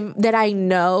that I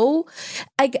know.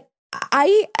 Like,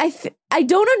 I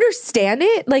don't understand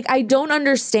it. Like, I don't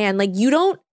understand. Like, you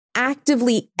don't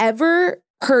actively ever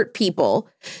hurt people.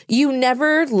 You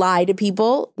never lie to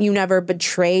people. You never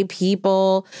betray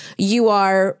people. You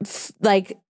are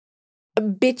like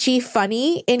bitchy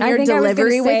funny in your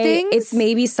delivery with things. It's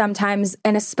maybe sometimes,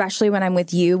 and especially when I'm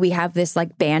with you, we have this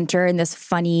like banter and this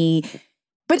funny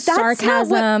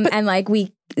sarcasm, and like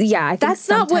I think that's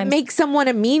not what makes someone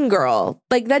a mean girl.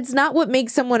 Like, that's not what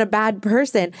makes someone a bad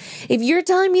person. If you're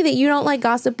telling me that you don't like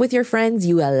gossip with your friends,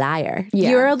 you a liar. Yeah.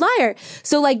 You're a liar.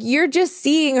 So like, you're just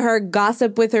seeing her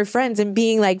gossip with her friends and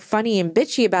being like funny and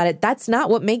bitchy about it. That's not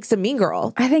what makes a mean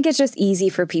girl. I think it's just easy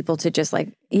for people to just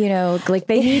like, you know, like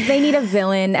they need a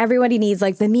villain. Everybody needs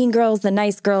like the mean girls, the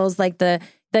nice girls, like the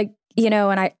you know,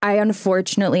 and I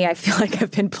unfortunately I feel like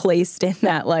I've been placed in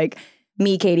that like,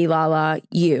 me, Katie, Lala,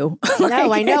 you. Like,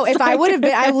 no, I know. If I would have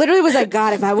been, I literally was like,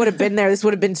 God, if I would have been there, this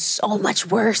would have been so much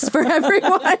worse for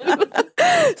everyone.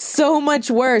 So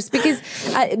much worse. Because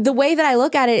the way that I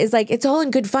look at it is like, it's all in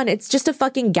good fun. It's just a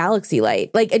fucking galaxy light.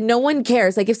 Like, no one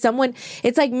cares. Like, if someone,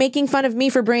 it's like making fun of me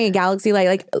for bringing a galaxy light.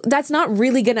 Like, that's not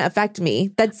really going to affect me.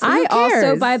 I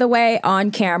also, by the way, on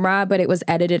camera, but it was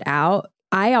edited out,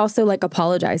 I also like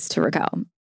apologized to Raquel.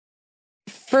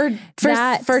 For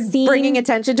bringing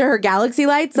attention to her galaxy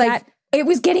lights, like it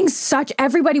was getting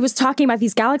everybody was talking about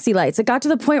these galaxy lights. It got to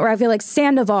the point where I feel like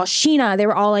Sandoval, Sheena, they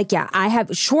were all like, yeah,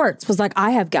 Schwartz was like,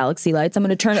 I have galaxy lights. I'm going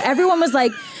to turn. Everyone was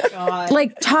like,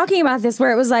 like talking about this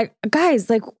where it was like, guys,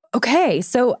 like, okay.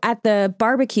 So at the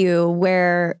barbecue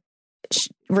where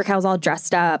Raquel's all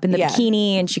dressed up in the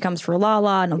bikini and she comes for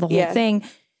Lala and the whole thing.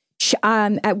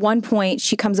 At one point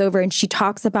she comes over and she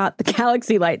talks about the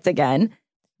galaxy lights again.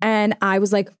 And I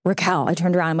was like, Raquel, I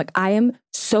turned around. I'm like, I am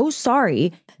so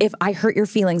sorry if I hurt your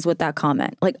feelings with that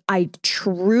comment. Like, I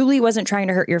truly wasn't trying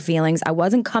to hurt your feelings. I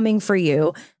wasn't coming for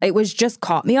you. It was just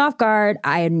caught me off guard.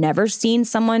 I had never seen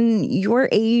someone your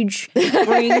age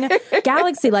bring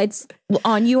galaxy lights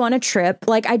on you on a trip.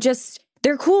 Like,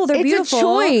 they're cool. They're beautiful. It's a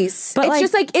choice. But it's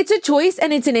just like, it's a choice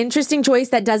and it's an interesting choice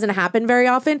that doesn't happen very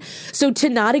often. So to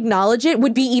not acknowledge it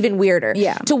would be even weirder.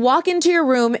 Yeah. To walk into your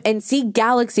room and see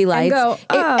galaxy lights and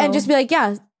go, and just be like,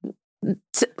 yeah,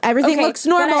 everything looks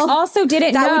normal. But I also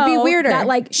didn't know that would be weirder. That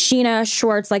like Sheena,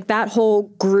 Schwartz, like that whole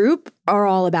group are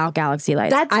all about galaxy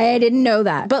lights. I didn't know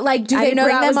that. But like, do they bring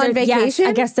them on vacation? Yes,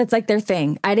 I guess that's like their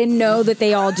thing. I didn't know that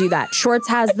they all do that. Schwartz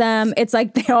has them. It's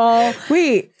like they all...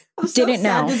 Wait. Didn't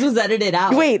know. This was edited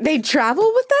out. Wait, they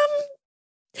travel with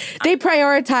them? They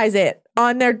prioritize it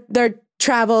on their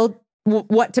travel,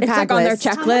 what to pack like on their list.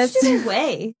 checklist. How much do they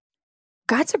weigh?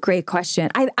 That's a great question.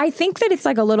 I think that it's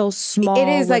like a little small. It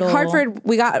is like Hartford.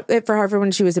 We got it for Hartford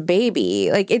when she was a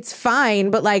baby. Like, it's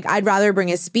fine, but like, I'd rather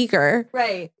bring a speaker.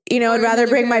 Right. You know, I'd rather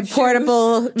bring my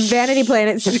portable Vanity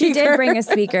Planet speaker. She did bring a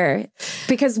speaker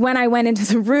because when I went into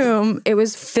the room, it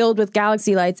was filled with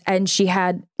galaxy lights and she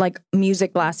had like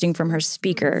music blasting from her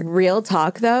speaker. Real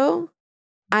talk though,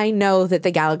 I know that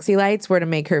the galaxy lights were to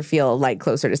make her feel like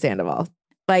closer to Sandoval.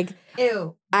 Like,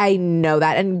 ew. I know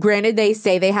that. And granted, they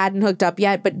say they hadn't hooked up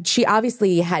yet, but she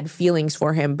obviously had feelings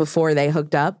for him before they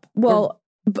hooked up. Well,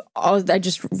 I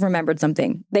just remembered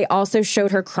something. They also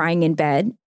showed her crying in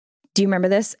bed. Do you remember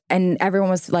this? And everyone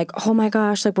was like, oh my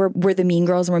gosh, like we're the mean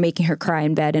girls and we're making her cry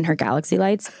in bed in her galaxy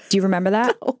lights. Do you remember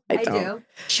that? No, I don't. Do.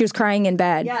 She was crying in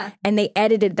bed. Yeah. And they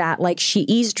edited that like she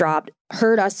eavesdropped,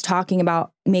 heard us talking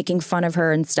about making fun of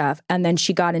her and stuff. And then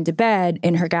she got into bed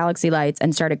in her galaxy lights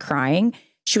and started crying.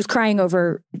 She was crying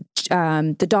over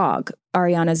the dog.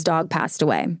 Ariana's dog passed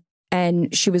away.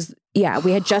 And she was, we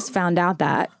had just found out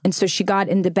that. And so she got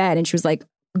into bed and she was like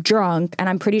drunk. And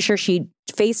I'm pretty sure she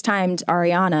FaceTimed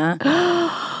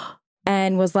Ariana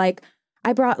and was like,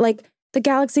 I brought like the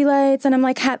galaxy lights and I'm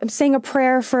like, I'm saying a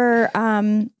prayer for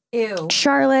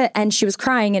Charlotte. And she was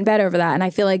crying in bed over that. And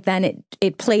I feel like then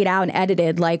it played out and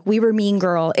edited like we were mean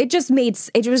girl. It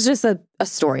was just a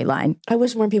storyline. I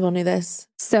wish more people knew this.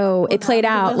 So it played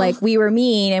out like we were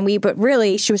mean but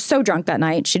really she was so drunk that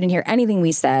night. She didn't hear anything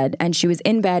we said. And she was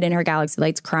in bed in her galaxy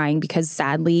lights crying because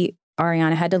sadly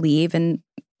Ariana had to leave and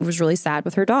was really sad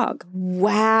with her dog.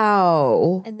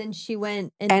 Wow. And then she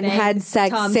went and had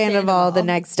sex Sandoval the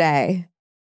next day.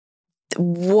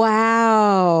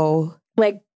 Wow.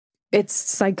 Like, it's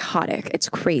psychotic. It's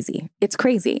crazy. It's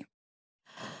crazy.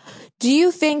 Do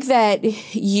you think that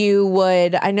you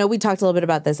would, I know we talked a little bit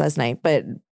about this last night, but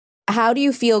how do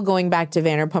you feel going back to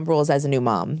Vanderpump Rules as a new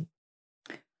mom?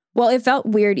 Well, it felt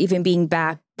weird even being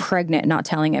back pregnant, not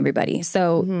telling everybody.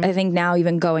 So I think now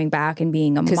even going back and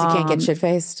being a mom. Because you can't get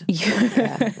shit-faced?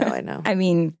 Yeah, no, I know. I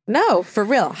mean. No, for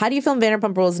real. How do you feel in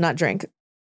Vanderpump Rules and not drink?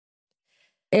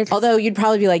 Although you'd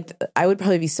probably be like, I would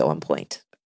probably be so on point.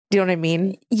 Do you know what I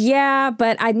mean? Yeah,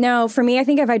 but I know for me, I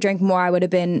think if I drank more, I would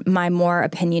have been my more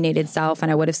opinionated self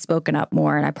and I would have spoken up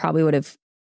more and I probably would have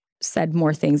said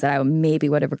more things that I maybe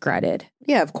would have regretted.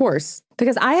 Yeah, of course.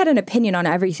 Because I had an opinion on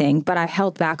everything, but I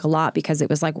held back a lot because it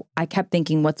was like, I kept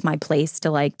thinking, what's my place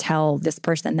to like tell this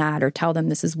person that or tell them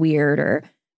this is weird or,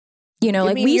 you know,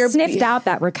 like we sniffed out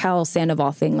that Raquel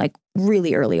Sandoval thing like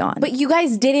really early on. But you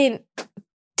guys didn't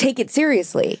take it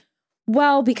seriously.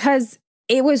 Well, because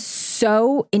it was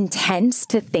so intense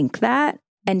to think that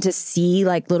and to see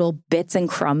like little bits and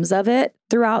crumbs of it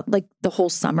throughout like the whole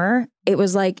summer. It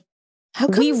was like,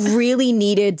 we really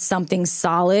needed something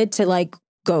solid to like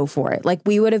go for it. Like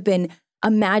we would have been,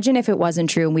 imagine if it wasn't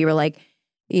true and we were like,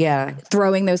 yeah,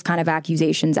 throwing those kind of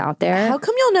accusations out there. How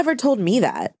come y'all never told me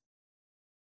that?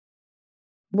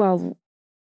 Well,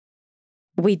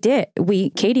 we did.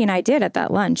 Katie and I did at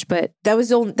that lunch, but that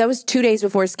was 2 days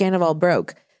before Sandoval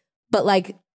broke. But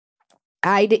like,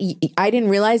 I didn't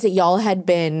realize that y'all had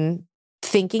been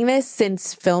thinking this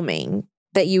since filming.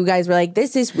 That you guys were like,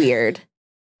 this is weird.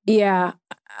 Yeah,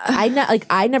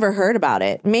 I never heard about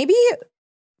it. Maybe,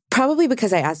 probably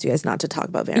because I asked you guys not to talk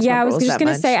about Vanderpump Rules. Yeah, I was just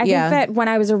gonna say. I think that when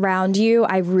I was around you,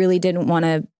 I really didn't want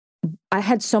to I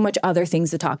had so much other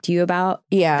things to talk to you about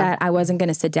that I wasn't going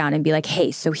to sit down and be like,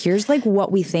 hey, so here's like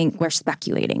what we think we're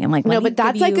speculating. And like, no, but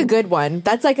that's like a good one.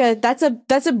 That's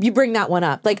a, you bring that one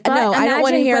up. Like, no, I don't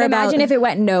want to hear about. Imagine if it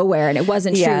went nowhere and it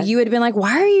wasn't true. You would have been like,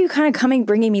 why are you kind of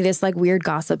bringing me this like weird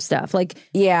gossip stuff? Like,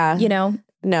 you know?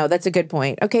 No, that's a good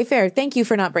point. Okay, fair. Thank you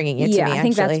for not bringing it to me. Yeah, I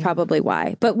think that's probably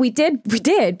why. But we did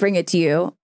bring it to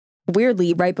you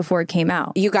weirdly right before it came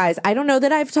out. You guys, I don't know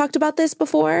that I've talked about this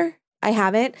before. I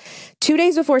haven't. 2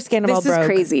 days before Scandal broke. This is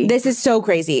crazy. This is so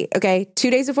crazy. Okay.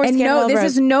 2 days before Scandal broke.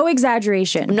 This is no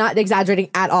exaggeration. I'm not exaggerating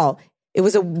at all. It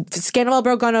was Scandal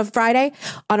broke on a Friday.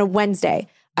 On a Wednesday,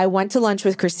 I went to lunch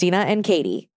with Kristina and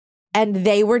Katie, and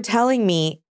they were telling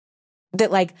me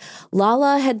that like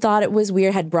Lala had thought it was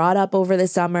weird, had brought up over the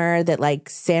summer that like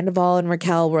Sandoval and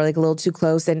Raquel were like a little too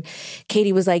close. And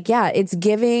Katie was like, yeah, it's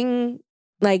giving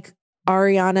like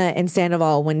Ariana and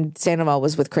Sandoval when Sandoval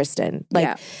was with Kristen.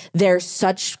 Like they're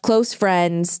such close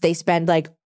friends. They spend like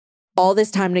all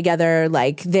this time together.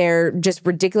 Like they're just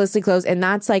ridiculously close. And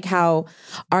that's like how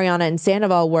Ariana and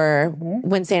Sandoval were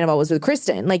when Sandoval was with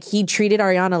Kristen. Like he treated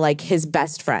Ariana like his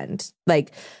best friend.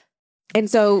 Like, and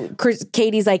so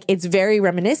Katie's like, it's very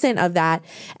reminiscent of that.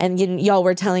 And y'all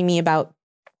were telling me about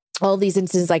all these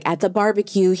instances, like at the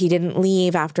barbecue, he didn't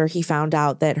leave after he found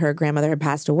out that her grandmother had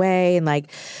passed away, and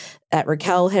like that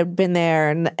Raquel had been there,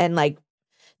 and like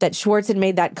that Schwartz had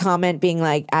made that comment being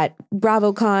like at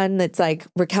BravoCon, that's like,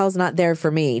 Raquel's not there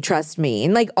for me, trust me.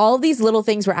 And like all these little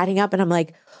things were adding up, and I'm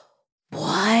like,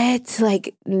 what?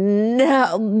 Like,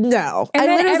 no. And I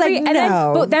then literally was like,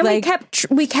 no. But then like,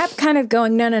 we kept kind of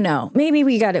going, no. Maybe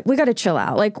we got to chill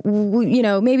out. Like,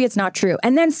 maybe it's not true.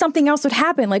 And then something else would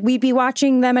happen. Like we'd be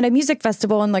watching them at a music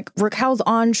festival, and like Raquel's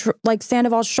on like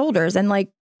Sandoval's shoulders, and like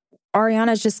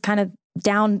Ariana's just kind of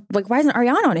down. Like, why isn't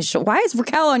Ariana on his shoulder? Why is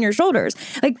Raquel on your shoulders?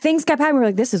 Like things kept happening. We were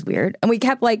like, this is weird. And we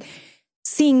kept like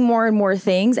seeing more and more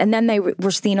things, and then they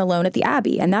were seen alone at the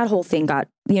Abbey, and that whole thing got,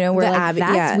 we're like, Abbey,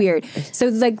 that's weird. So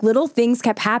like little things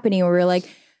kept happening where we were like,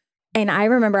 and I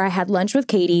remember I had lunch with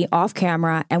Katie off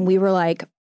camera, and we were like,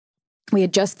 we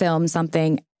had just filmed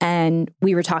something, and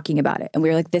we were talking about it, and we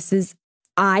were like,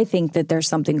 I think that there's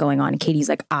something going on. And Katie's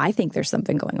like, I think there's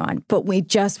something going on. But we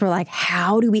just were like,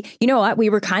 how do we, you know what?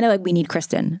 We were kind of like, we need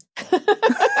Kristen.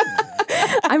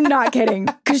 I'm not kidding,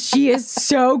 because she is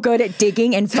so good at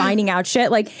digging and finding out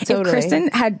shit. Like if Kristen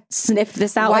had sniffed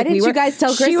this out, why didn't you guys tell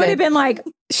Kristen? She would have been like,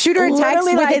 shoot her a text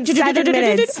within 7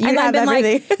 minutes. And then been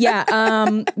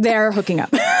like, they're hooking up.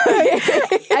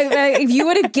 If you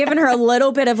would have given her a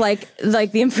little bit of like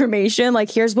the information, like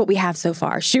here's what we have so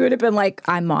far, she would have been like,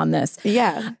 I'm on this.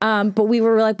 Yeah. But we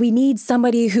were like, we need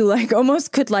somebody who like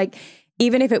almost could like,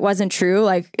 even if it wasn't true,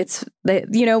 like it's,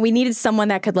 we needed someone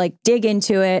that could like dig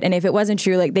into it. And if it wasn't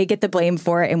true, like they get the blame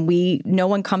for it. And no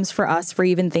one comes for us for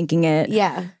even thinking it.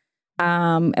 Yeah.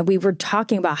 And we were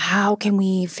talking about how can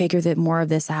we figure more of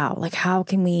this out? Like, how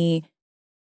can we,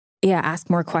 ask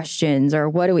more questions, or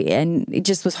what do we, and it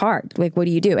just was hard. Like, what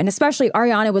do you do? And especially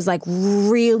Ariana was like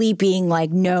really being like,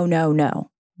 no.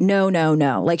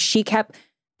 Like she kept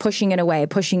pushing it away.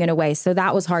 So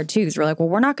that was hard too. Because we're like, well,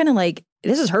 we're not going to like,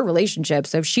 this is her relationship.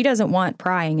 So if she doesn't want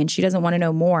prying and she doesn't want to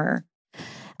know more.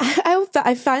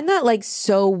 I find that like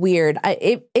so weird.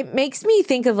 It makes me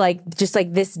think of like just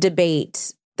like this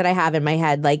debate that I have in my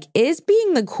head. Like, is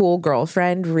being the cool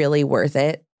girlfriend really worth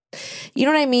it? You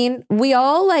know what I mean? We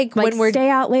all like when we're stay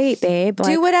out late, babe.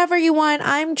 Like, do whatever you want.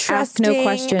 I'm trusting. Ask no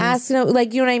questions.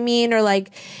 Like, you know what I mean? Or like,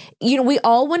 we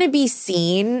all want to be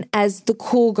seen as the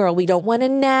cool girl. We don't want to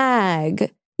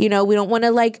nag. We don't want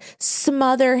to like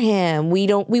smother him. We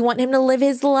want him to live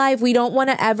his life. We don't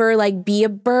want to ever like be a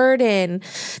burden.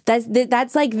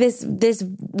 That's like this,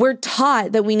 we're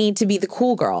taught that we need to be the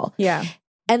cool girl. Yeah.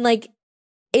 And like,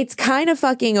 it's kind of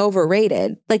fucking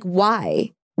overrated. Like,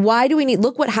 why? Why do we need,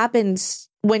 look what happens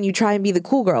when you try and be the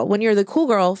cool girl. When you're the cool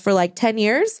girl for like 10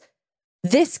 years,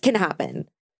 this can happen.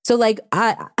 So like,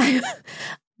 I'd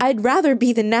rather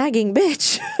be the nagging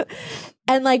bitch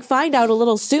and like find out a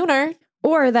little sooner.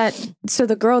 Or so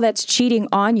the girl that's cheating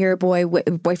on your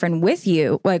boyfriend with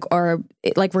you, like, or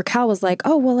like Raquel was like,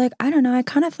 oh, well, like, I don't know. I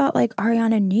kind of thought like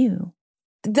Ariana knew.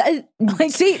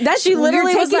 See, that she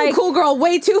literally was like, cool girl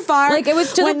way too far. Like it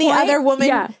was to when the other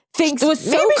woman thinks it was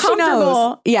so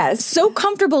comfortable. Yes, so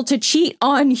comfortable to cheat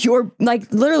on your,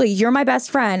 like, literally, you're my best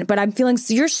friend, but I'm feeling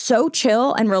you're so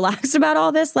chill and relaxed about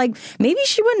all this. Like maybe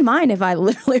she wouldn't mind if I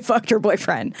literally fucked her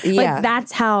boyfriend. Yeah, like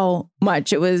that's how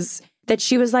much it was. That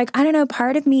she was like, I don't know,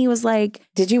 part of me was like...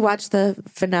 Did you watch the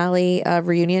finale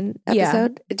reunion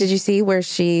episode? Yeah. Did you see where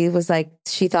she was like,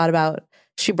 she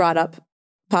brought up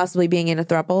possibly being in a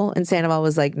throuple, and Sandoval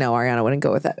was like, no, Ariana wouldn't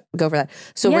go for that.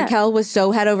 So Yeah. Raquel was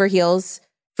so head over heels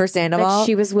for Sandoval. Like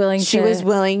she was willing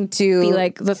to be be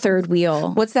like the third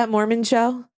wheel. what's that Mormon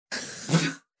show?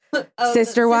 Oh,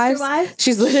 Sister Wives.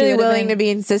 She's literally would've willing been- to be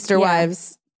in Sister Yeah.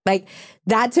 Wives. Like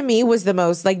that to me was the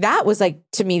most, like that was like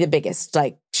to me the biggest,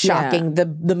 like shocking. The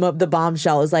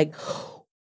bombshell is like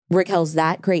Raquel's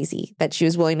that crazy that she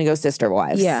was willing to go Sister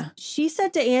Wives. Yeah. She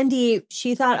said to Andy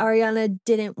she thought Ariana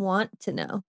didn't want to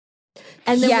know.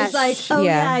 And then Yes. was like, oh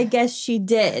Yeah. yeah, I guess she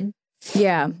did.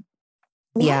 Yeah.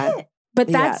 Yeah. What? But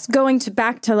that's going to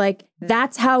back to like,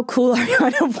 that's how cool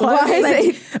Ariana was.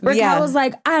 Like, Raquel Yeah. was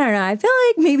like, I don't know. I feel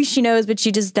like maybe she knows, but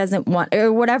she just doesn't want,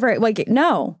 or whatever. Like,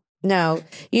 no. No.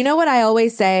 You know what I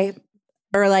always say?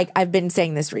 Or like I've been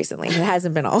saying this recently. It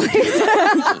hasn't been always.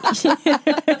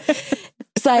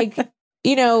 It's like,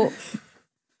 you know,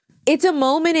 it's a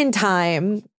moment in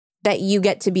time that you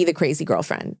get to be the crazy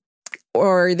girlfriend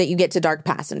or that you get to dark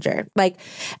passenger. Like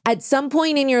at some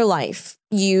point in your life,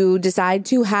 you decide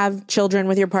to have children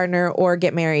with your partner or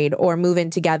get married or move in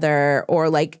together, or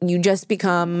like you just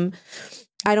become,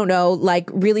 I don't know, like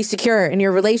really secure in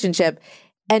your relationship.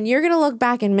 And you're going to look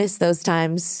back and miss those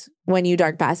times when you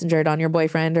dark passengered on your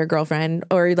boyfriend or girlfriend,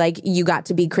 or like you got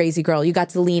to be crazy girl. You got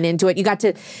to lean into it. You got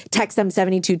to text them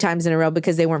 72 times in a row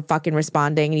because they weren't fucking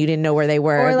responding and you didn't know where they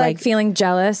were. Or like feeling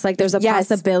jealous. Like there's a Yes.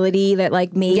 possibility that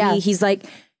like maybe Yeah. he's like,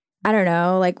 I don't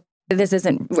know, like this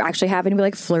isn't actually happening, but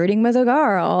like flirting with a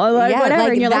girl or like Yeah, whatever.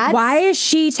 like and you're like, that's- why is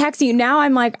she texting you? Now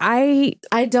I'm like, I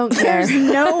don't care. there's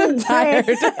no I'm way.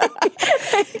 tired.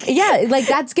 Yeah, like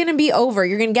that's going to be over.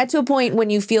 You're going to get to a point when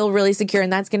you feel really secure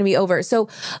and that's going to be over. So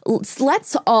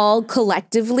let's all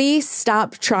collectively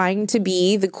stop trying to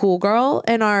be the cool girl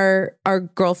in our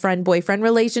girlfriend boyfriend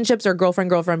relationships or girlfriend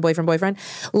boyfriend boyfriend.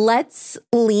 Let's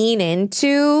lean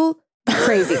into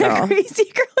crazy girl. Crazy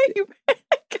girl.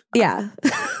 Yeah.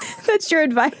 That's your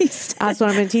advice. That's what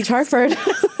I'm going to teach Hartford.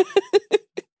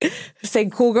 Say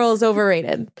cool girl is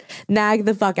overrated. Nag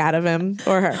the fuck out of him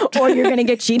or her. Or you're going to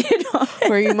get cheated on.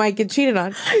 Or you might get cheated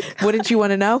on. Wouldn't you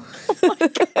want to know?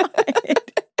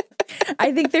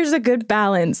 I think there's a good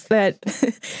balance that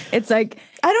it's like,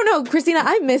 I don't know, Kristina,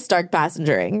 I miss dark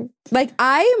passengering. Like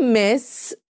I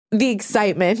miss the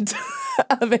excitement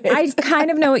of it. I kind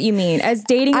of know what you mean. As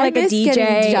dating I like a miss DJ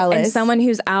getting jealous. and someone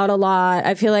who's out a lot,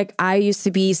 I feel like I used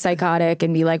to be psychotic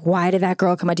and be like, why did that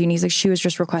girl come up to you? And he's like, she was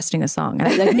just requesting a song. And I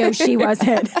was like, no, she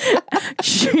wasn't.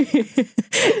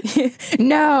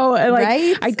 No. Like,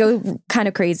 Right? I'd go kind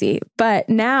of crazy. But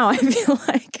now I feel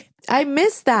like I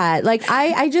miss that. Like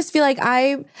I just feel like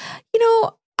I'd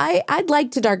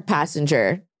like to dark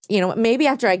passenger, maybe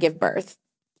after I give birth.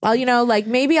 Well, like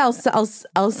maybe I'll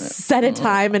set a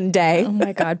time and day. oh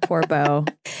my God, poor Bo.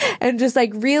 And just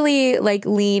like really like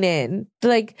lean in.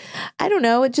 Like, I don't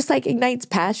know, it just like ignites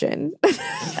passion.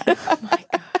 Oh my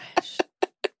gosh.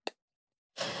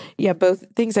 Yeah, both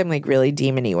things I'm like really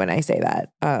demony when I say that.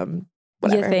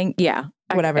 Whatever. You think? Yeah.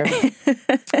 Whatever.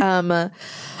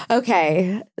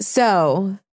 Okay.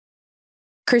 So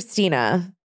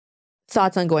Kristina,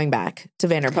 thoughts on going back to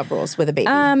Vanderpump Rules with a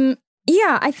baby?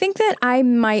 Yeah, I think that I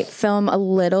might film a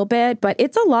little bit, but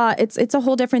it's a lot. It's a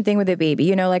whole different thing with a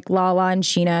baby. Like Lala and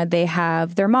Sheena, they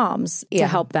have their moms to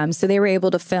help them. So they were able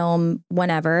to film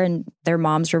whenever and their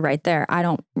moms were right there. I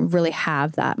don't really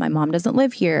have that. My mom doesn't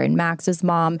live here and Max's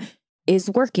mom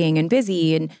is working and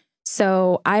busy. And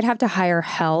so I'd have to hire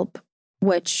help,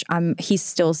 which he's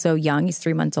still so young. He's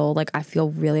 3 months old. Like I feel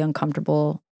really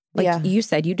uncomfortable. Like you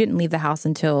said, you didn't leave the house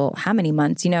until how many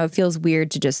months? It feels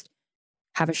weird to just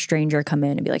have a stranger come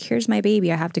in and be like, here's my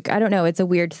baby. I don't know. It's a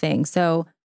weird thing. So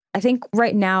I think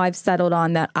right now I've settled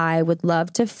on that I would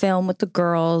love to film with the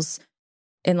girls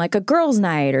in like a girls'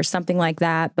 night or something like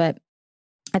that. But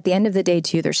at the end of the day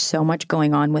too, there's so much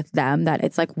going on with them that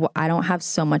it's like, I don't have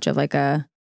so much of like a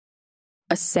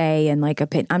say and like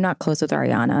I'm not close with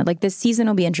Ariana. Like this season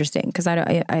will be interesting because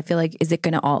I feel like, is it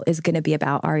going to be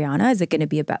about Ariana? Is it going to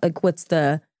be about like, where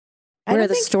are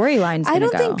the storylines? I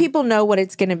don't think people know what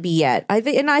it's going to be yet. I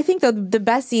think the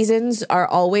best seasons are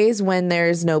always when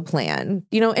there's no plan.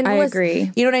 I agree.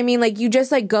 You know what I mean? Like you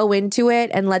just like go into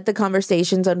it and let the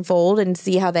conversations unfold and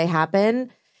see how they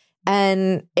happen.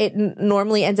 And it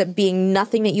normally ends up being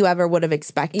nothing that you ever would have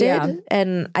expected. Yeah.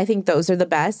 And I think those are the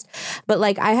best. But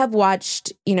like I have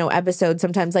watched, episodes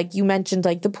sometimes, like you mentioned,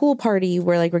 like the pool party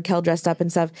where like Raquel dressed up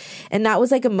and stuff. And that was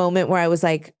like a moment where I was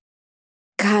like,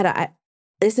 God,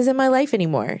 this isn't my life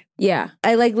anymore. Yeah.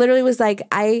 I like literally was like,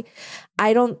 I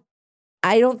don't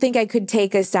think I could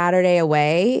take a Saturday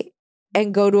away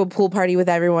and go to a pool party with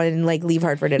everyone and like leave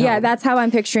Hartford at home. Yeah, that's how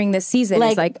I'm picturing this season.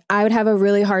 It's like I would have a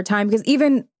really hard time because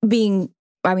even being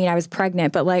I mean, I was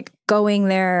pregnant, but like going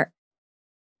there,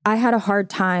 I had a hard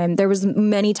time. There was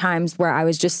many times where I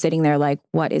was just sitting there like,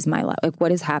 what is my life? Like,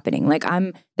 what is happening? Like,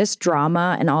 I'm this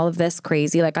drama and all of this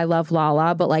crazy. Like, I love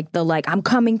Lala, but like I'm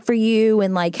coming for you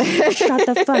and like, shut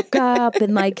the fuck up.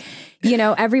 And like, you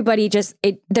know, everybody just,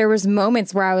 there was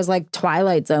moments where I was like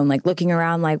Twilight Zone, like looking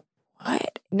around like,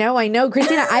 what? No, I know,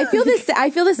 Kristina. I feel this.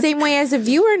 I feel the same way as a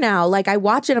viewer now. Like I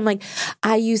watch it, I'm like,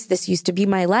 this used to be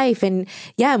my life, and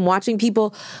yeah, I'm watching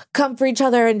people come for each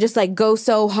other and just like go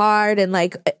so hard and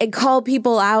like and call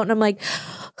people out, and I'm like,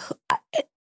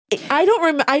 I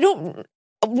don't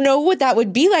know what that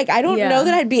would be like. I don't know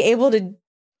that I'd be able to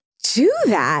do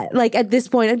that. Like at this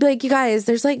point, I'd be like, you guys,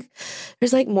 there's like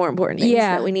more important things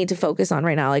that we need to focus on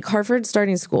right now. Like Harvard's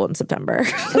starting school in September.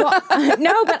 Well,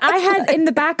 no, but I had in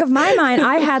the back of my mind,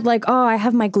 I had like, oh, I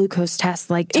have my glucose test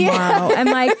like tomorrow. Yeah.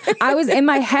 And like, I was in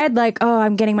my head like, oh,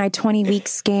 I'm getting my 20-week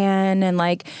scan. And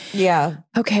like,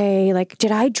 okay, like,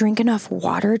 did I drink enough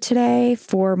water today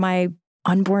for my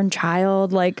unborn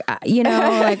child? Like, you know,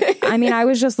 like, I mean, I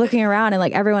was just looking around and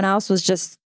like everyone else was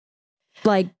just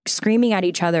like screaming at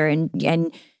each other and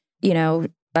you know,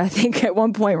 I think at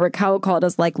one point Raquel called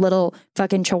us like little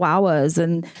fucking chihuahuas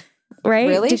and right?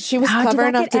 Really? She was clever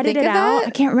enough to think of that? I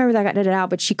can't remember that got edited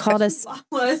out, but she called us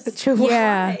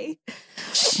chihuahuas.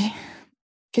 Yeah.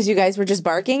 Because you guys were just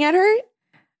barking at her?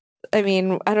 I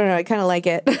mean, I don't know. I kind of like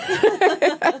it.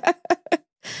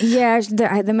 Yeah,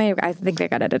 I think they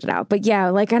got edited out. But yeah,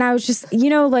 like, and I was just,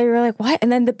 you know, like, we're like, what?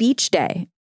 And then the beach day.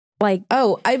 Like,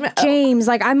 James,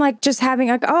 like, I'm like just having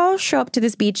like, oh, I'll show up to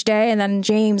this beach day. And then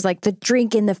James, like the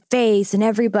drink in the face and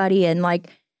everybody. And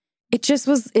like, it's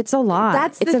a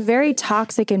lot. It's a very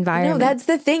toxic environment. No, that's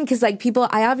the thing. Cause like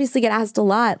I obviously get asked a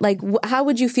lot, like, how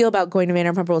would you feel about going to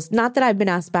Vanderpump Rules? Not that I've been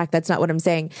asked back. That's not what I'm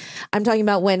saying. I'm talking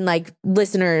about when like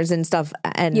listeners and stuff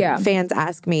and fans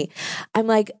ask me, I'm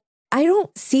like, I don't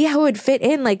see how it would fit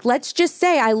in. Like, let's just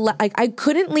say I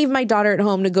couldn't leave my daughter at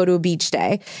home to go to a beach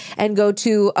day and go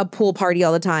to a pool party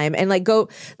all the time and like go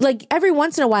like every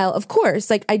once in a while, of course,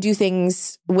 like I do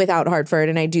things without Hartford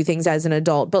and I do things as an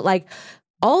adult, but like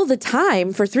all the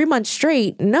time for 3 months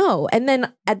straight, no. And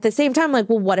then at the same time, like,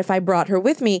 well, what if I brought her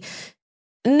with me?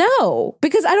 No,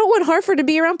 because I don't want Hartford to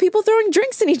be around people throwing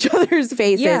drinks in each other's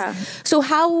faces. Yeah. So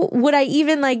how would I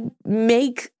even like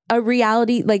make a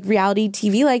reality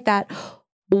TV like that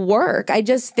work? I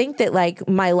just think that like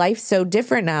my life's so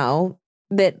different now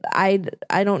that I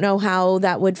don't know how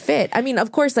that would fit. I mean,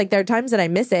 of course, like there are times that I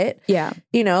miss it. Yeah.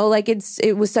 You know, like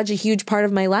it was such a huge part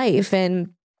of my life,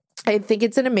 and I think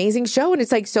it's an amazing show, and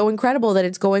it's like so incredible that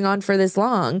it's going on for this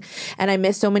long. And I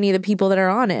miss so many of the people that are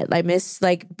on it. I miss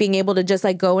like being able to just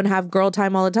like go and have girl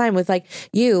time all the time with like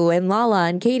you and Lala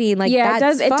and Katie and like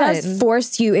that's fun. It does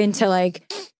force you into like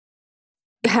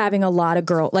having a lot of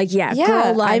girl lunch,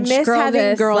 I miss girl having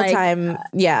this, girl like, time.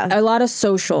 Yeah, a lot of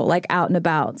social, like out and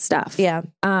about stuff. Yeah,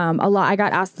 a lot. I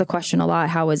got asked the question a lot: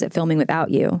 how was it filming without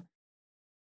you?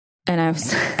 And I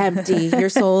was empty. Your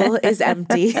soul is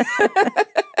empty.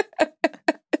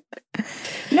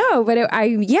 No, but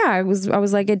I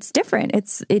was like, it's different.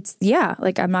 It's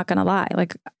like I'm not gonna lie,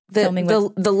 like filming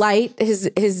the light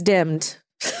is dimmed.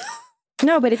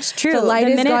 No, but it's true. The light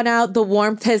has gone out. The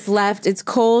warmth has left. It's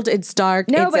cold. It's dark.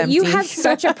 No, it's but empty. You have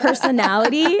such a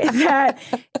personality that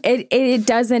it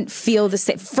doesn't feel the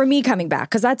same for me coming back,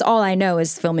 because that's all I know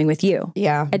is filming with you.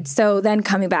 Yeah. And so then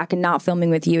coming back and not filming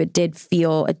with you, it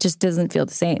just doesn't feel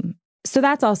the same. So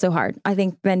that's also hard. I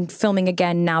think then filming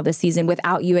again now this season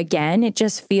without you again,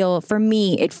 for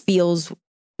me, it feels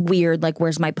weird. Like,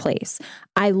 where's my place?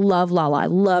 I love Lala. I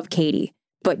love Katie.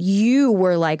 But you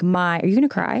were like are you going to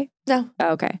cry? No.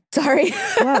 Oh, okay. Sorry.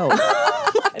 Whoa.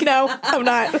 No, I'm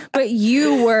not. But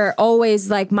you were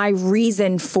always like my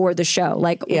reason for the show.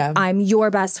 Like, I'm your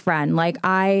best friend. Like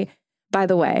by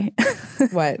the way.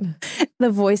 What? The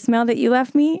voicemail that you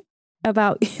left me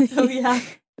about. Oh, yeah.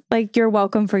 Like, you're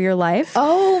welcome for your life.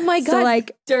 Oh my God. So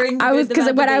like, I was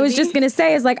just going to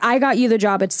say is like, I got you the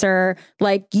job at SUR.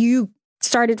 Like, you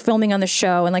started filming on the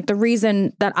show. And like, the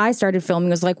reason that I started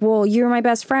filming was like, well, you're my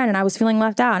best friend and I was feeling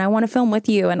left out and I want to film with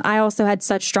you. And I also had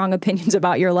such strong opinions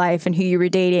about your life and who you were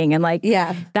dating. And like,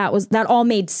 that all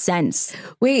made sense.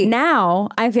 Wait, now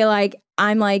I feel like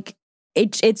I'm like,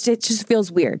 it just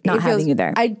feels weird not having you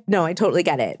there. I totally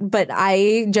get it. But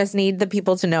I just need the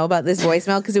people to know about this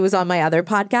voicemail because it was on my other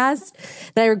podcast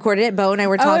that I recorded it. Bo and I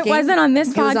were talking. Oh, it wasn't on this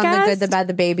podcast? It was on The Good, the Bad,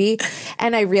 the Baby.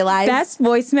 And I realized. Best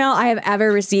voicemail I have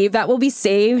ever received. That will be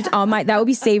saved that will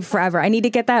be saved forever. I need to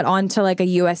get that onto like a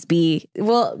USB.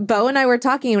 Well, Bo and I were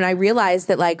talking and I realized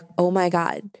that like, oh my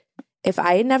God, if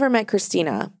I had never met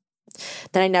Kristina,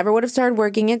 then I never would have started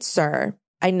working at SUR.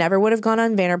 I never would have gone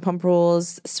on Vanderpump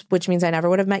Rules, which means I never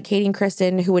would have met Katie and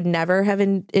Kristen, who would never have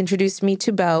introduced me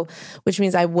to Bo, which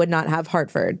means I would not have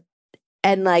Hartford.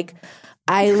 And like,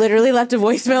 I literally left a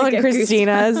voicemail on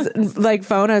Kristina's like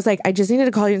phone. I was like, I just needed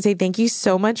to call you and say thank you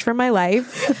so much for my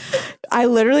life. I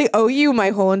literally owe you my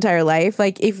whole entire life.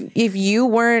 Like if you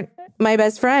weren't my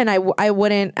best friend, I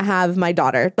wouldn't have my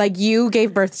daughter. Like you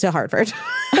gave birth to Hartford.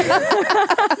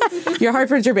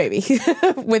 Hartford's your baby.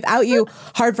 Without you,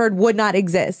 Hartford would not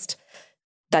exist.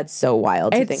 That's so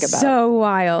wild to think about. So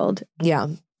wild. Yeah.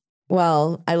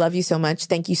 Well, I love you so much.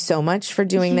 Thank you so much for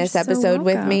doing this episode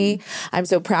with me. I'm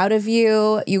so proud of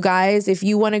you. You guys, if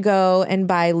you want to go and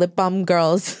buy Lip Balm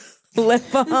Girls, lip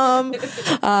balm,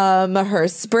 her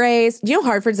sprays. Do you know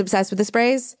Hartford's obsessed with the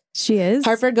sprays? She is.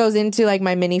 Hartford goes into like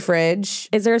my mini fridge.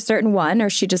 Is there a certain one, or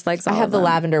she just likes all I have of the them?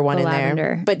 lavender one The in lavender.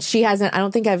 there. But she hasn't, I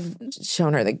don't think I've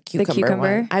shown her the cucumber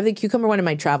one. I have the cucumber one in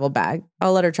my travel bag.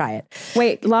 I'll let her try it.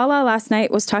 Wait, Lala last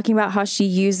night was talking about how she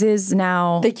uses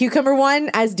now the cucumber one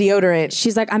as deodorant.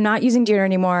 She's like, I'm not using deodorant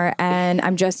anymore, and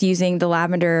I'm just using the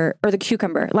lavender or the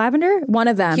cucumber. Lavender? One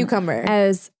of them. Cucumber.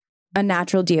 As a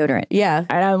natural deodorant. Yeah.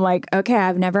 And I'm like, okay,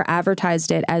 I've never advertised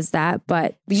it as that,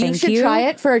 but you should try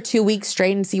it for 2 weeks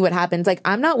straight and see what happens. Like,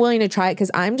 I'm not willing to try it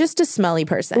because I'm just a smelly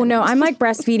person. Well, no, I'm like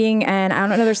breastfeeding, and I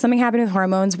don't know, there's something happening with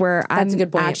hormones where That's I'm a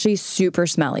good point. actually super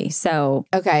smelly. So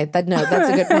okay, that's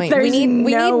a good point. we need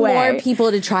more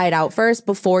people to try it out first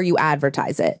before you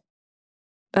advertise it.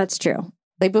 That's true.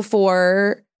 Like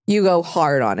before you go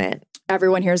hard on it.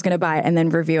 Everyone here is going to buy it and then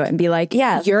review it and be like,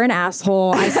 yeah, you're an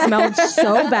asshole. I smelled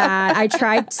so bad. I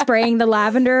tried spraying the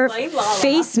lavender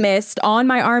face mist on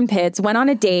my armpits, went on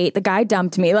a date. The guy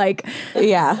dumped me. Like,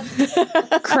 yeah,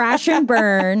 crash and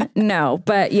burn. No,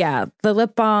 but yeah, the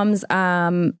lip balms.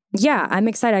 Yeah, I'm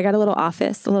excited. I got a little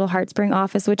office, a little Heartspring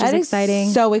office, which is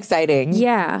exciting. So exciting.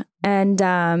 Yeah. And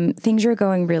things are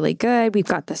going really good. We've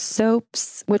got the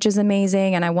soaps, which is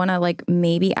amazing. And I want to like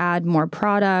maybe add more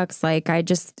products. Like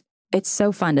it's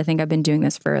so fun to think I've been doing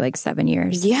this for like 7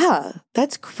 years. Yeah,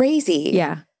 that's crazy.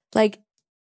 Yeah. Like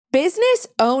business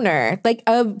owner, like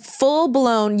a full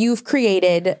blown, you've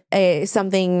created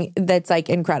something that's like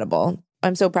incredible.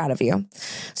 I'm so proud of you.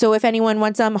 So if anyone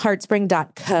wants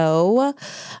heartspring.co,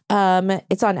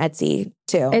 it's on Etsy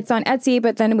too. It's on Etsy,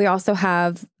 but then we also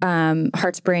have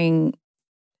Heartspring,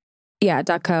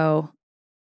 .co.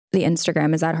 The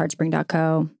Instagram is at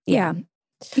heartspring.co. Yeah.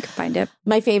 You can find it.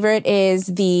 My favorite is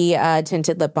the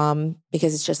tinted lip balm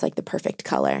because it's just like the perfect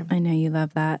color. I know you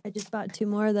love that. I just bought 2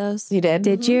 more of those. You did?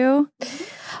 Did you?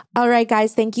 All right,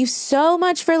 guys. Thank you so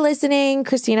much for listening.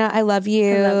 Kristina, I love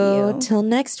you. I love you. Till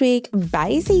next week.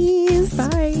 Bye, Z's.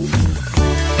 Bye.